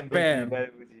 Bad and Bam. bougie, bad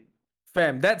and bougie.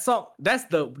 Fam, that song,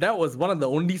 that was one of the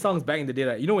only songs back in the day,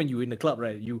 right? You know when you're in the club,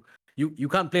 right? You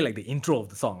can't play like the intro of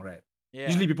the song, right? Yeah.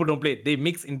 Usually people don't play it. They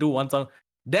mix into one song.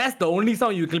 That's the only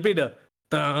song you can play the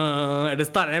at the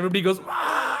start and everybody goes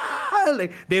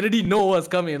like they already know what's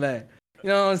coming, like you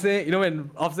know what I'm saying? You know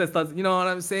when Offset starts, you know what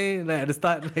I'm saying? Like at the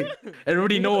start, like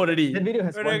everybody know already. That video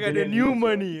has When 1 I got the billion new views, bro.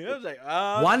 money, I was like,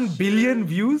 1 billion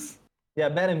views? Yeah,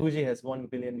 Bad and Bougie has 1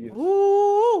 billion views.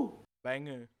 Ooh.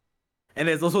 banger. And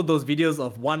there's also those videos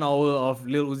of 1 hour of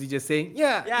Lil Uzi just saying,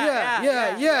 yeah.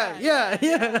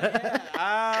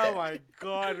 Oh my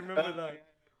god, remember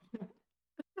that?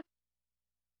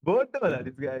 Both of them,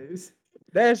 these guys.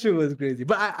 That shit was crazy.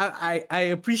 But I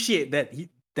appreciate that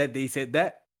that they said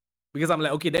that because I'm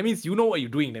like, okay, that means you know what you're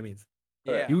doing. That means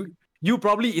Yeah. you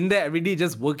probably in there every day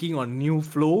just working on new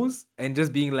flows and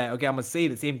just being like, okay, I'm gonna say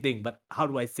the same thing, but how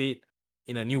do I say it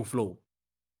in a new flow?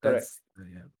 Correct.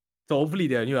 Yeah. So hopefully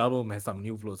their new album has some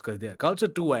new flows because their Culture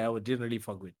 2 I didn't really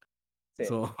fuck with. Same.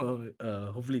 So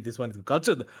hopefully this one is good.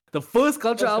 Culture. The first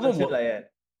Culture album was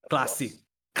classic.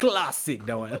 Classic,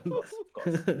 that one. Of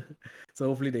course. So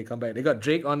hopefully they come back. They got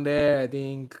Drake on there, I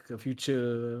think.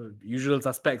 Future, Usual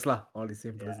Suspects lah. All the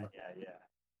same fellas lah. Yeah.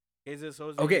 Jesus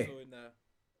Jose. Okay. also in the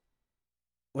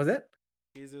What's that?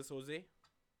 Jesus Jose.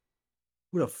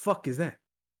 Who the fuck is that?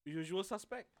 Usual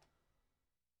suspect.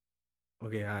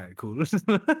 Okay, alright, cool.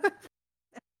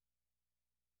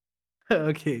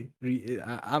 Okay,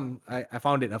 I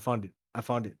found it.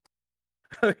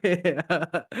 Okay,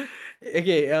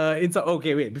 okay.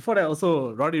 Okay, wait. Before that,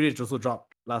 also Roddy Ricch also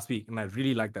dropped last week, and I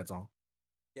really like that song.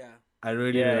 Yeah. I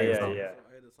really like that song. Yeah.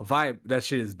 Vibe, that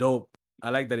shit is dope. I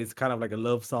like that it's kind of like a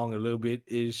love song a little bit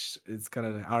ish. It's kind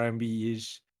of like R&B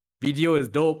ish. Video is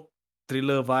dope.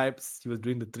 Thriller vibes. He was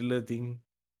doing the thriller thing.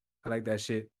 I like that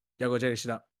shit. Yeah, go check this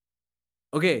shit out.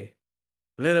 Okay,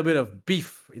 a little bit of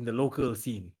beef in the local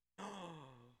scene.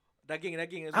 Daging,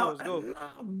 let's go, How, let's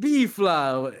go. beef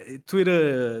lah.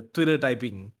 Twitter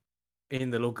typing in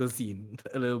the local scene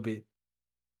a little bit.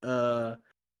 Uh,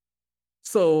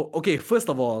 so okay, first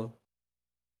of all,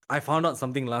 I found out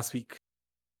something last week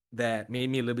that made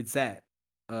me a little bit sad.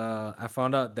 I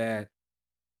found out that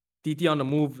TT on the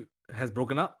Move has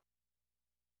broken up.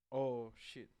 Oh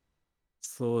shit.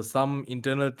 So some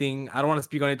internal thing. I don't want to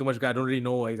speak on it too much because I don't really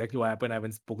know exactly what happened. I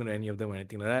haven't spoken to any of them or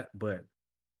anything like that. But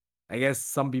I guess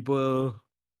some people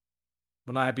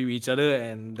were not happy with each other,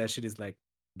 and that shit is like,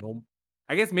 no.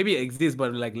 I guess maybe it exists,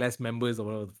 but like less members or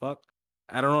whatever the fuck.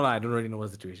 I don't know. I don't really know what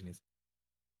the situation is.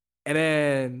 And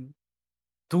then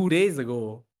 2 days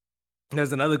ago,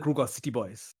 there's another crew called City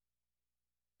Boys.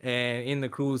 And in the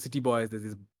crew, City Boys, there's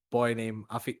this boy named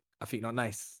Afik. Afik, not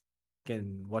nice. You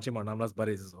can watch him on Namlas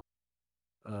Buddies as well.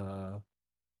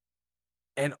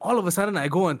 And all of a sudden, I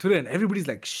go on Twitter and everybody's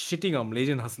like shitting on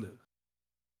Malaysian Hustler.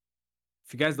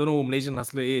 If you guys don't know who Malaysian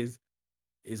Hustler is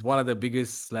one of the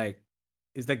biggest, like,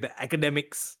 it's like the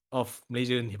academics of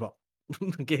Malaysian hip hop.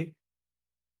 Okay.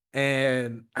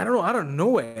 And I don't know, out of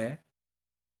nowhere,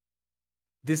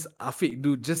 this Afik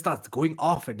dude just starts going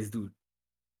off at this dude.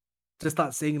 Just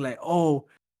starts saying, like, oh,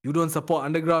 you don't support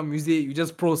underground music. You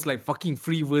just post like fucking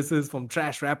free verses from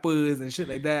trash rappers and shit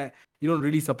like that. You don't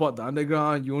really support the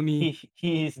underground. You only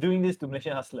He is doing this to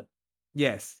Malaysian Hustler.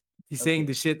 yes. He's saying Okay.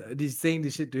 this shit. He's saying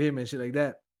this shit to him and shit like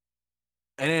that.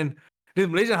 And then this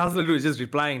Malaysian hustler dude is just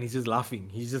replying. He's just laughing.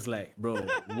 He's just like, bro,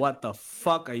 what the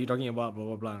fuck are you talking about? Blah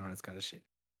blah blah and all this kind of shit.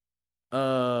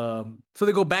 So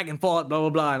they go back and forth, blah blah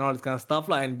blah, and all this kind of stuff.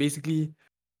 And basically,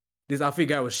 this Afi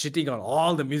guy was shitting on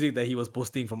all the music that he was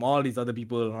posting from all these other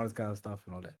people and all this kind of stuff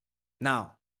and all that.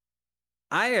 Now,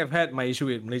 I have had my issue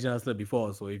with Malaysian Hustler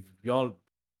before, so if y'all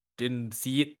didn't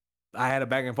see it, I had a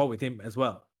back and forth with him as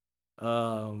well.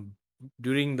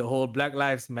 During the whole Black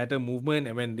Lives Matter movement,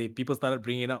 and when people started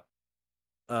bringing up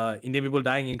Indian people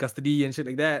dying in custody and shit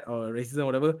like that, or racism, or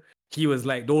whatever, he was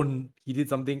like, he did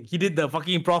something. He did the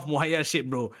fucking Prof Muhaya shit,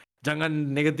 bro. Jangan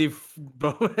negative,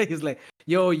 bro. He's like,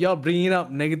 yo, y'all bringing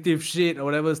up negative shit or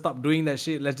whatever. Stop doing that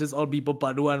shit. Let's just all be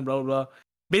paduan, blah, blah.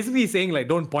 Basically saying, like,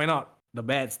 don't point out the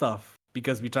bad stuff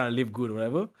because we're trying to live good or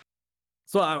whatever.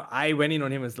 So I went in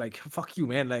on him and was like, fuck you,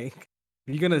 man. Like,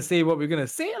 we're going to say what we're going to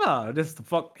say, lah. That's the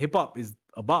fuck hip hop is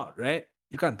about, right?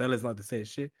 You can't tell us not to say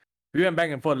shit. We went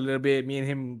back and forth a little bit. Me and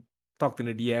him talked in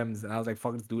the DMs, and I was like,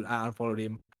 fuck this dude. I unfollowed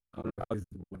him.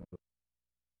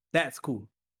 That's cool.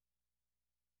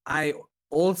 I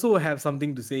also have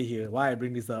something to say here, why I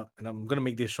bring this up, and I'm going to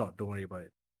make this short. Don't worry about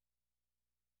it.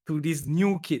 To these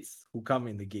new kids who come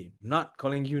in the game, not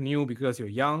calling you new because you're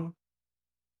young,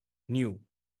 new.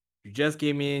 You just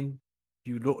came in,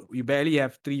 you barely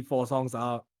have 3-4 songs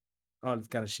out, all this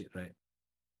kind of shit, right?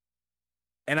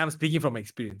 And I'm speaking from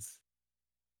experience.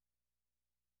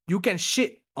 You can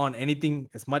shit on anything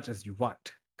as much as you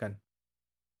want, can?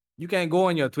 You can go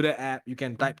on your Twitter app, you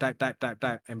can type,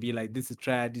 and be like, this is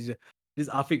trash. This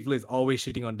Afik Flo is always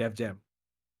shitting on Def Jam.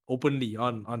 Openly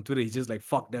on Twitter, he's just like,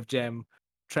 fuck Def Jam,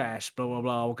 trash, blah, blah,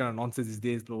 blah. What kind of nonsense is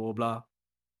this, blah, blah, blah.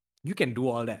 You can do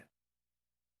all that.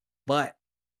 But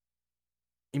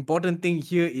important thing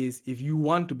here is if you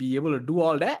want to be able to do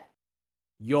all that,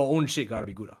 your own shit gotta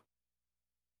be good. Of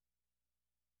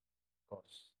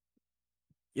course.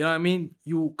 You know what I mean?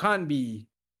 You can't be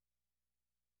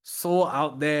so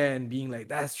out there and being like,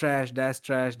 that's trash, that's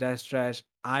trash, that's trash.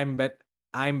 I'm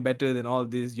better than all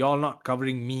this. Y'all not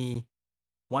covering me.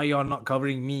 Why y'all not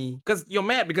covering me? Because you're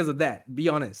mad because of that. Be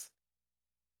honest.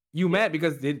 You mad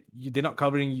because they're not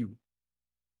covering you.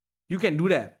 You can do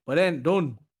that. But then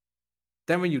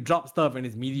then when you drop stuff and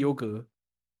it's mediocre,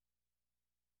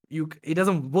 it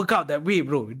doesn't work out that way,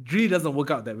 bro. It really doesn't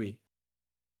work out that way.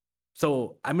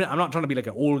 So, I mean, I'm not trying to be like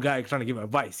an old guy trying to give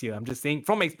advice here. I'm just saying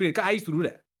from experience, I used to do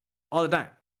that all the time.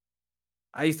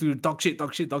 I used to talk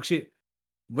shit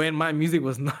when my music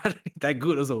was not that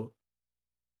good also.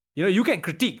 You know, you can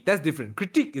critique. That's different.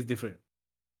 Critique is different.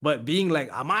 But being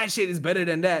like, my shit is better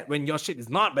than that when your shit is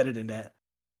not better than that,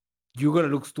 you're going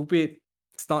to look stupid.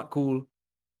 It's not cool.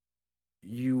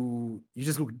 You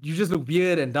just look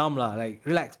weird and dumb lah. Like,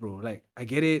 relax, bro. Like, I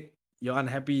get it. You're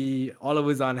unhappy. All of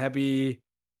us are unhappy.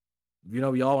 You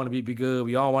know, we all want to be bigger.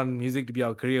 We all want music to be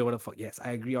our career. What the fuck? Yes,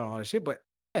 I agree on all that shit. But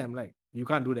yeah, I'm like, you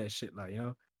can't do that shit, like,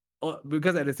 you know.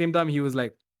 Because at the same time, he was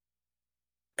like,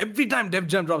 every time Def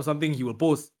Jam drops something, he will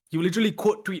post. He will literally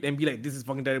quote tweet and be like, "This is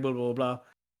fucking terrible," blah blah blah.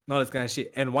 and all this kind of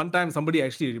shit. And one time somebody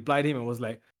actually replied him and was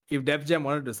like, if Def Jam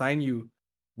wanted to sign you,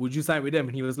 would you sign with them?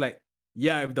 And he was like,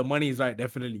 yeah, if the money is right,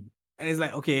 definitely. And it's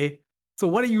like, okay, so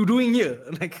what are you doing here?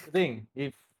 Like, The thing,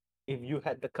 if you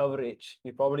had the coverage,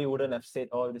 you probably wouldn't have said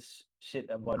all this shit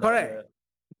about the correct. other.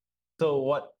 So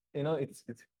what,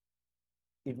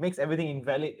 it makes everything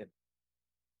invalid.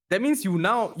 That means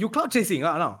you cloud chasing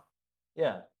now.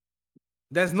 Yeah.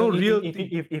 There's So no if, real if,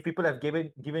 thing. if people have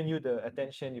given you the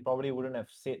attention, you probably wouldn't have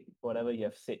said whatever you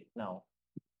have said now,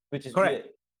 which is Correct.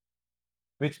 weird.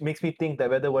 Which makes me think that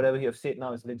whether whatever you have said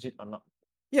now is legit or not.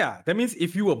 Yeah, that means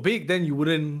if you were big, then you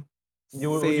wouldn't say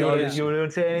all this you shit.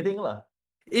 wouldn't say anything lah.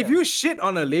 If you shit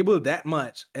on a label that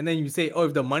much and then you say, oh,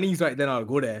 if the money's right, then I'll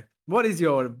go there. Where is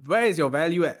your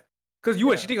value at? Because you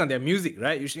were Yeah. shitting on their music,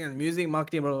 right? You're shitting on music,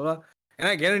 marketing, blah, blah, blah. And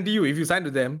I guarantee you, if you sign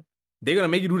to them, they're going to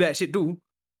make you do that shit too.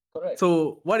 Correct.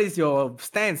 So what is your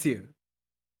stance here?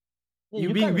 Yeah,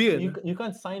 you being can't, weird. You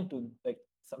can't sign to like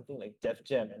something like Def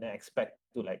Jam and then expect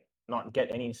to like not get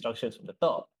any instructions from the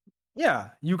top. Yeah,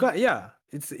 you can't. Yeah,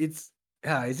 it's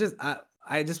just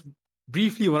I just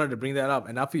briefly wanted to bring that up.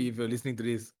 And Afi, if you're listening to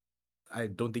this, I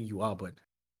don't think you are, but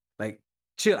like,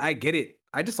 chill. I get it.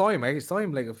 I just saw him. I saw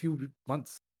him like a couple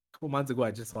months ago.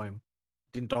 I just saw him.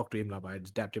 Didn't talk to him now, but I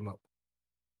just dapped him up.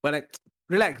 But like,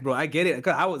 relax, bro. I get it.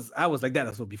 Cause I was like that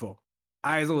also before.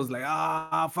 I was like,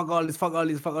 fuck all this, fuck all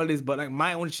this, fuck all this. But like,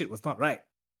 my own shit was not right.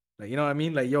 Like, you know what I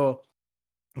mean? Like, your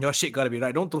shit gotta be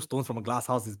right. Don't throw stones from a glass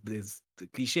house. Is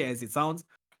cliche as it sounds.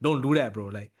 Don't do that, bro.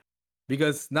 Like,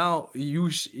 because now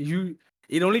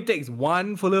it only takes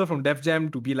one fella from Def Jam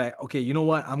to be like, okay, you know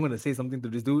what? I'm gonna say something to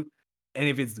this dude, and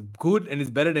if it's good and it's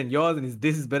better than yours, and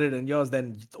this is better than yours,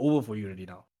 then it's over for you already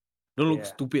now. Don't look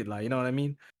stupid, like, you know what I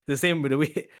mean? The same with the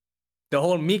way the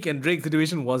whole Meek and Drake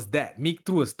situation was that Meek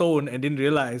threw a stone and didn't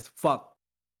realize, fuck,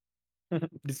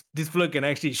 this fella can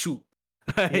actually shoot.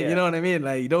 You know what I mean?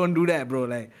 Like, you don't do that, bro.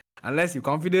 Like, unless you're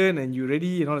confident and you're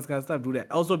ready and all this kind of stuff, do that.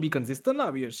 Also, be consistent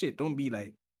with your shit. Don't be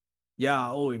like,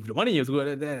 yeah, oh, if the money is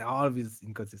good, then all of it is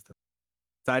inconsistent.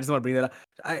 So I just want to bring that up.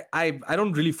 I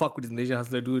don't really fuck with this Malaysian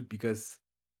hustler dude because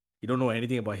he don't know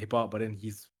anything about hip hop, but then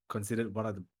he's considered one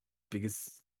of the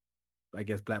biggest, I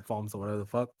guess, platforms or whatever the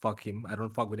fuck. Fuck him. I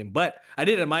don't fuck with him. But I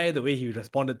did admire the way he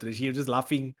responded to this. He was just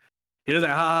laughing. He was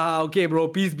like, okay, bro,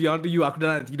 peace be unto you. Aku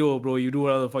dah nak tidur, bro. You do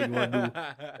whatever the fuck you want to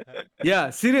do. Yeah,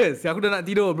 serious. Aku dah nak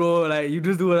tidur, bro. Like, you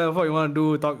just do whatever the fuck you want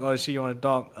to do. Talk all shit you want to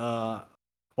talk.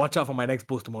 Watch out for my next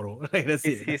post tomorrow. Like, that's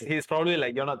it. He's probably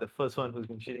like, you're not the first one who's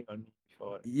been shitting on me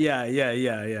before.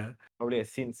 Yeah. Probably has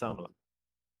seen some.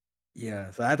 Yeah,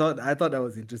 so I thought that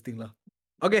was interesting, lah.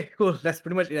 Okay, cool. That's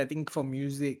pretty much it. I think for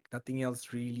music, nothing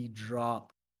else really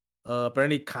dropped.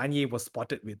 Apparently Kanye was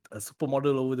spotted with a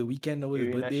supermodel over the weekend over his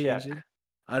Irina birthday and shit.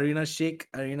 Arina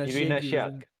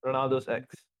Shayk. Ronaldo's ex.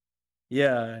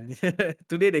 Yeah.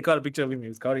 Today they caught a picture of him. He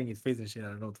was covering his face and shit. I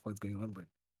don't know what the fuck's going on, but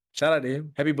shout out to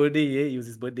him. Happy birthday, yeah. It was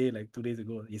his birthday like 2 days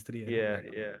ago, yesterday.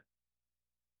 Yeah.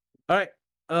 All right.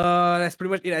 That's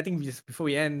pretty much it. I think just before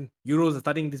we end, Euros are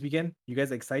starting this weekend. You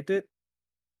guys excited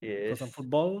for Yes. some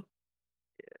football?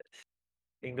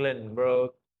 England, bro,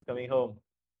 coming home.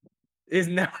 Is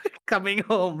now coming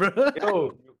home, bro.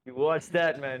 Yo, you watch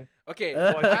that, man. Okay,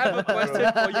 I have a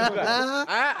question for you guys.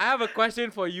 I have a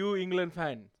question for you, England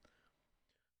fan.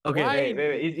 Okay. Why-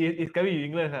 Wait. Is Kavi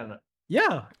England fan?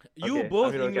 Yeah. You Okay,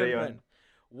 both Amirul, carry England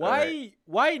on. fan.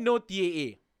 Why no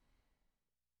TAA?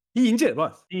 He injured,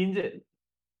 boss. He injured.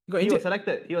 He got He was injured.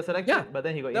 selected. Yeah. But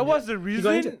then he got That injured. was the got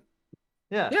reason. injured.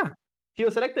 Yeah. Yeah. He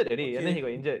was selected already, and then he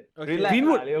Okay. got injured. Okay. Relax,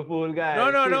 Greenwood. lah, Liverpool guy.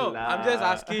 No. chill I'm just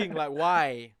lah. asking, like,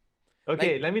 why?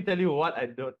 Okay, like- let me tell you what I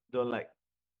don't like.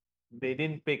 They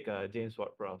didn't pick James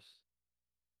Ward-Prowse.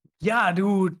 Yeah,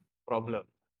 dude. Problem.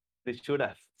 They should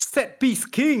have. Set piece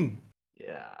king.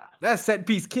 Yeah. That's set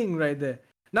piece king right there.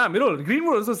 Nah, Mirul,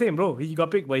 Greenwood also same, bro. He got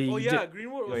picked, but he Oh injured. yeah,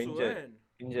 Greenwood You're also injured. went.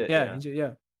 Injured. Yeah, injured,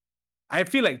 yeah. I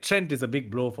feel like Trent is a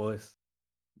big blow for us.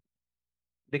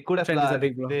 They could have Trent is a lah,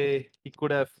 big blow. he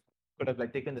could have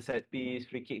like taken the set piece,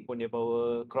 free kick pun dia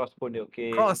power, cross pun dia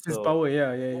okay. Crossed his so- power,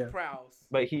 yeah. Prowse.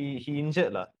 But he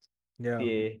injured lah. Yeah.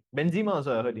 Benzema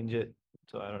also I heard injured.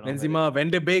 So I don't know. Benzema, Van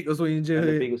der Beek also Van der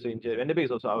injured. Beek also injured. Van der Beek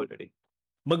is also out already.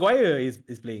 Maguire is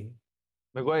playing.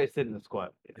 Maguire is still in the squad.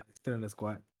 Yeah. Still in the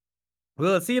squad.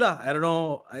 We'll see lah. I don't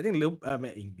know. I think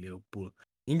Liverpool.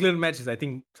 England match is I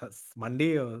think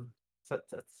Monday or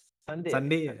Sunday. Sunday.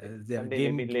 Sunday, Yeah,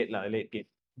 maybe late game.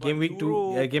 game week 2.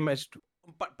 Euro- Yeah, game match 2.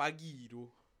 4 pagi tu.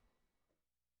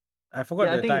 I forgot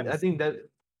Yeah, the time. I think that,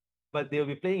 but they'll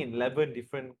be playing in 11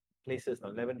 different places,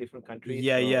 11 different countries.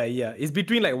 Yeah, so, yeah. It's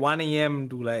between like 1 a.m.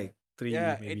 to like 3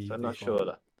 Yeah, maybe. So I'm not 3, 4. sure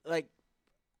lah. Like,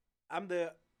 I'm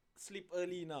the sleep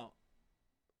early now.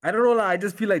 I don't know lah. I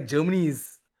just feel like Germany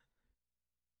is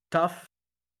tough.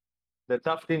 The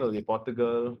tough thing will be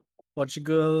Portugal,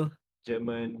 Portugal,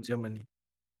 German, Germany,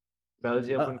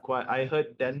 Belgium uh, pun kuat. I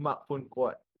heard Denmark pun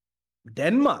kuat.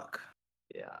 Denmark.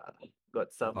 Yeah,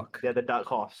 got some. Fuck. They're the dark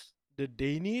horse. The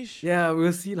Danish? Yeah,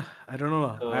 we'll see lah. I don't know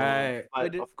lah. So, I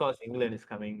but Wait, of course, England is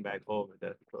coming back home with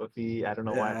the trophy. I don't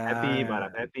know why I'm happy, but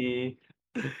I'm happy.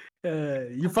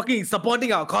 you fucking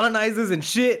supporting our colonizers and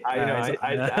shit. I know.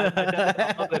 I tell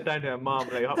that all the time to my mom,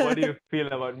 like, what do you feel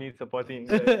about me supporting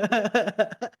England?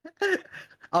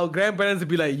 Our grandparents would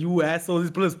be like, "You assholes!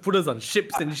 Put us on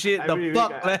ships and shit." Every The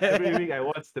week, fuck, every week I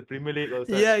watch the Premier League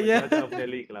also. Yeah, yeah. The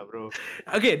league, lah, bro.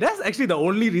 Okay, that's actually the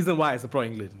only reason why I support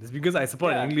England. It's because I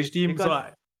support an English team. So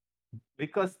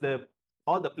because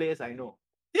all the players I know.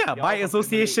 Yeah, they're by all from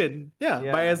Premier League. association. Yeah,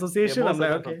 by Yeah, association, most I'm of like,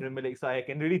 them from okay. Premier League, so I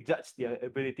can really judge their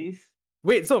abilities.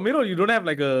 Wait, so Miro, you don't have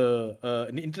like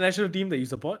an international team that you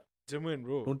support? German,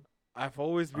 bro. Don't- I've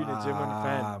always been a German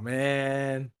fan. Ah,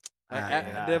 man. Like,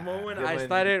 yeah. the moment I German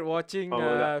started watching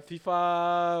power up.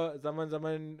 FIFA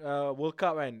World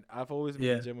Cup, and I've always been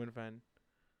Yeah. a German fan.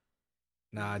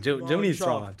 Nah, Germany is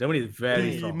strong. Mannschaft. Germany is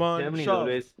very strong. Germany is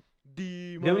always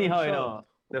Germany. How you Mannschaft. know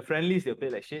the friendlies they play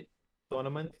like shit.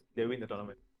 Tournament they win the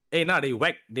tournament. Hey, nah, they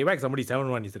whack somebody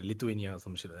 7-1. It's Lithuania or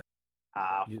some shit like that.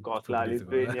 Of You- course, two lah, days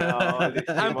ago. Lithuania. All this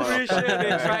I'm team all pretty of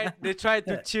sure they tried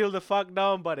to chill the fuck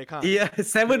down, but they can't. Yeah, it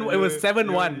was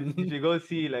 7-1. If you go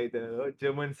see like the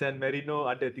German San Marino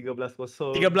under 13-0.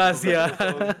 13,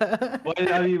 yeah. Why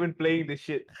are we even playing this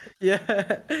shit? Yeah.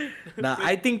 Nah,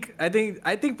 I think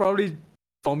probably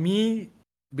for me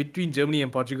between Germany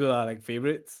and Portugal are like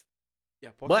favorites. Yeah,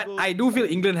 But Portugal- I do feel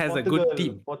England has a good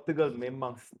team. Portugal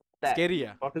memang stacked. Scary,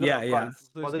 yeah. Portugal Yeah, and yeah. France.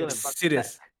 Portugal and France Serious.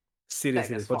 stacked. Serious,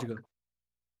 Stacked as Portugal. fuck.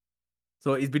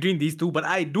 So it's between these two, but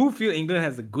I do feel England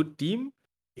has a good team.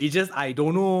 It's just I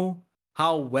don't know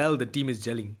how well the team is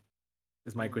gelling.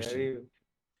 Is my question.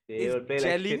 They Is will play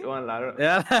like shit gelling? one lah.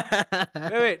 Yeah.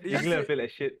 Wait, did you, England will say, play like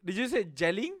shit. did you say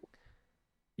gelling?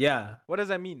 Yeah. What does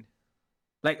that mean?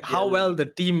 Like how Gel. well the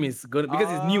team is going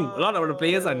because it's new. A lot of the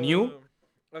players are new.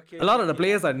 Okay. A lot of the okay.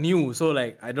 players are new, so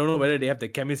like I don't know whether they have the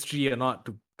chemistry or not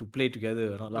to play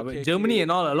together or not. Like, Okay, Germany okay.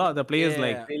 and all, a lot of the players Yeah,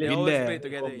 like they been always there. play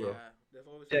together. Home, bro. Yeah. They've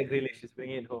always Jack played Grealish is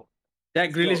bringing it home. Jack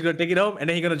Grealish gonna take it home and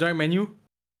then he gonna join Menu.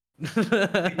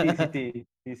 City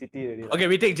already. Okay,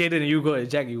 we take Jaden and you go.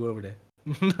 Jack, you go over there.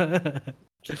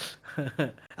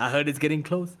 I heard it's getting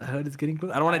close. I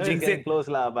don't want to jinx it. Close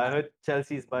lah, but I heard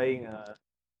Chelsea's buying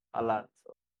Haaland.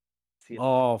 So. See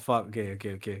lah. Oh fuck.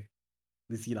 Okay.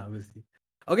 We'll see.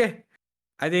 Okay.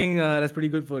 I think that's pretty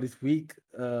good for this week.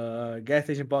 Gas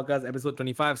Station Podcast episode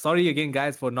 25. Sorry again,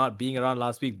 guys, for not being around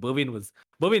last week. Bovin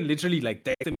literally like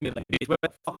texted me like, "Where the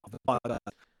fuck is the podcast?"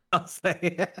 I was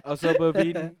like, Also,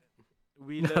 Bobin,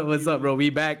 we love what's you. up, bro? We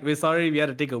back. We're sorry we had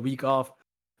to take a week off.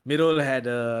 Middle had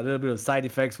a little bit of side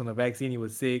effects from the vaccine. He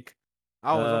was sick.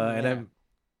 I was on, and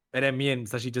yeah. then me and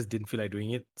Sashi just didn't feel like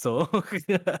doing it. So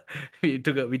we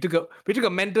took a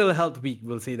mental health week.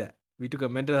 We'll say that. We took a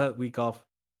mental health week off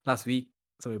last week.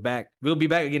 So we're back. We'll be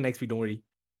back again next week. Don't worry.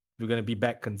 We're gonna be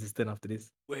back consistent after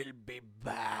this. We'll be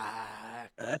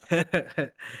back. All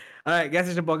right, Gas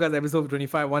Station Podcast episode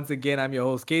 25. Once again, I'm your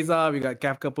host Keza. We got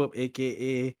Kafka Pup,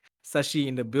 aka Sashi,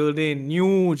 in the building.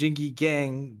 New Jinky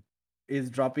Gang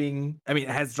is dropping. I mean, it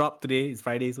has dropped today. It's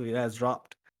Friday, so it has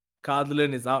dropped.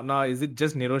 Cardland is out now. Is it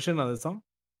just Niroshan on the song?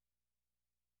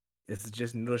 It's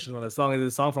just Niroshan on the song. Is it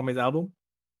a song from his album?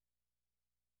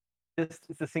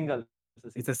 It's a single.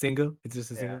 It's a single. It's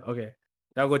just a single. Yeah. Okay.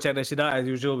 Now go check that shit out. As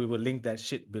usual, we will link that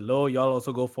shit below. Y'all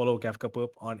also go follow Kafka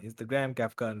Pup on Instagram,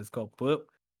 Kafka_Pup.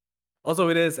 Also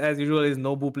with us, as usual, is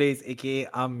Nobu Plays, aka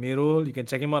Amirul. You can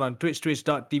check him out on Twitch,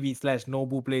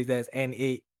 twitch.tv/Nobu Plays. That's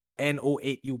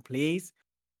NO8U Plays.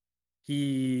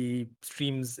 He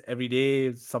streams every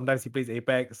day. Sometimes he plays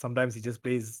Apex. Sometimes he just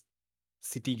plays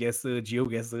City Guesser, Geo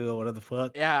Guesser, or whatever the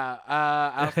fuck. Yeah,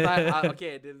 I'll start.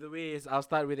 Okay, the way is I'll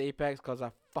start with Apex because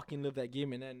I fucking love that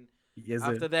game, and then Yes,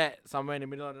 after sir. that, somewhere in the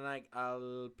middle of the night,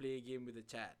 I'll play a game with the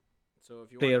chat. So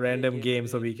if you Play want a random game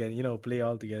so today- we can, play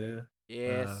all together.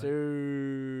 Yes,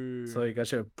 sir. So you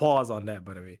should pause on that,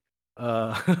 by the way.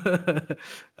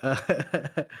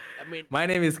 I mean, My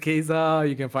name is Keza.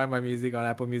 You can find my music on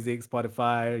Apple Music,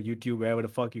 Spotify, YouTube, wherever the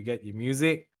fuck you get your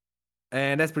music.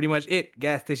 And that's pretty much it.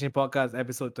 Gas Station Podcast,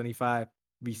 episode 25.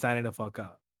 We signing the fuck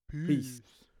out. Peace.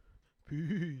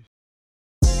 Peace.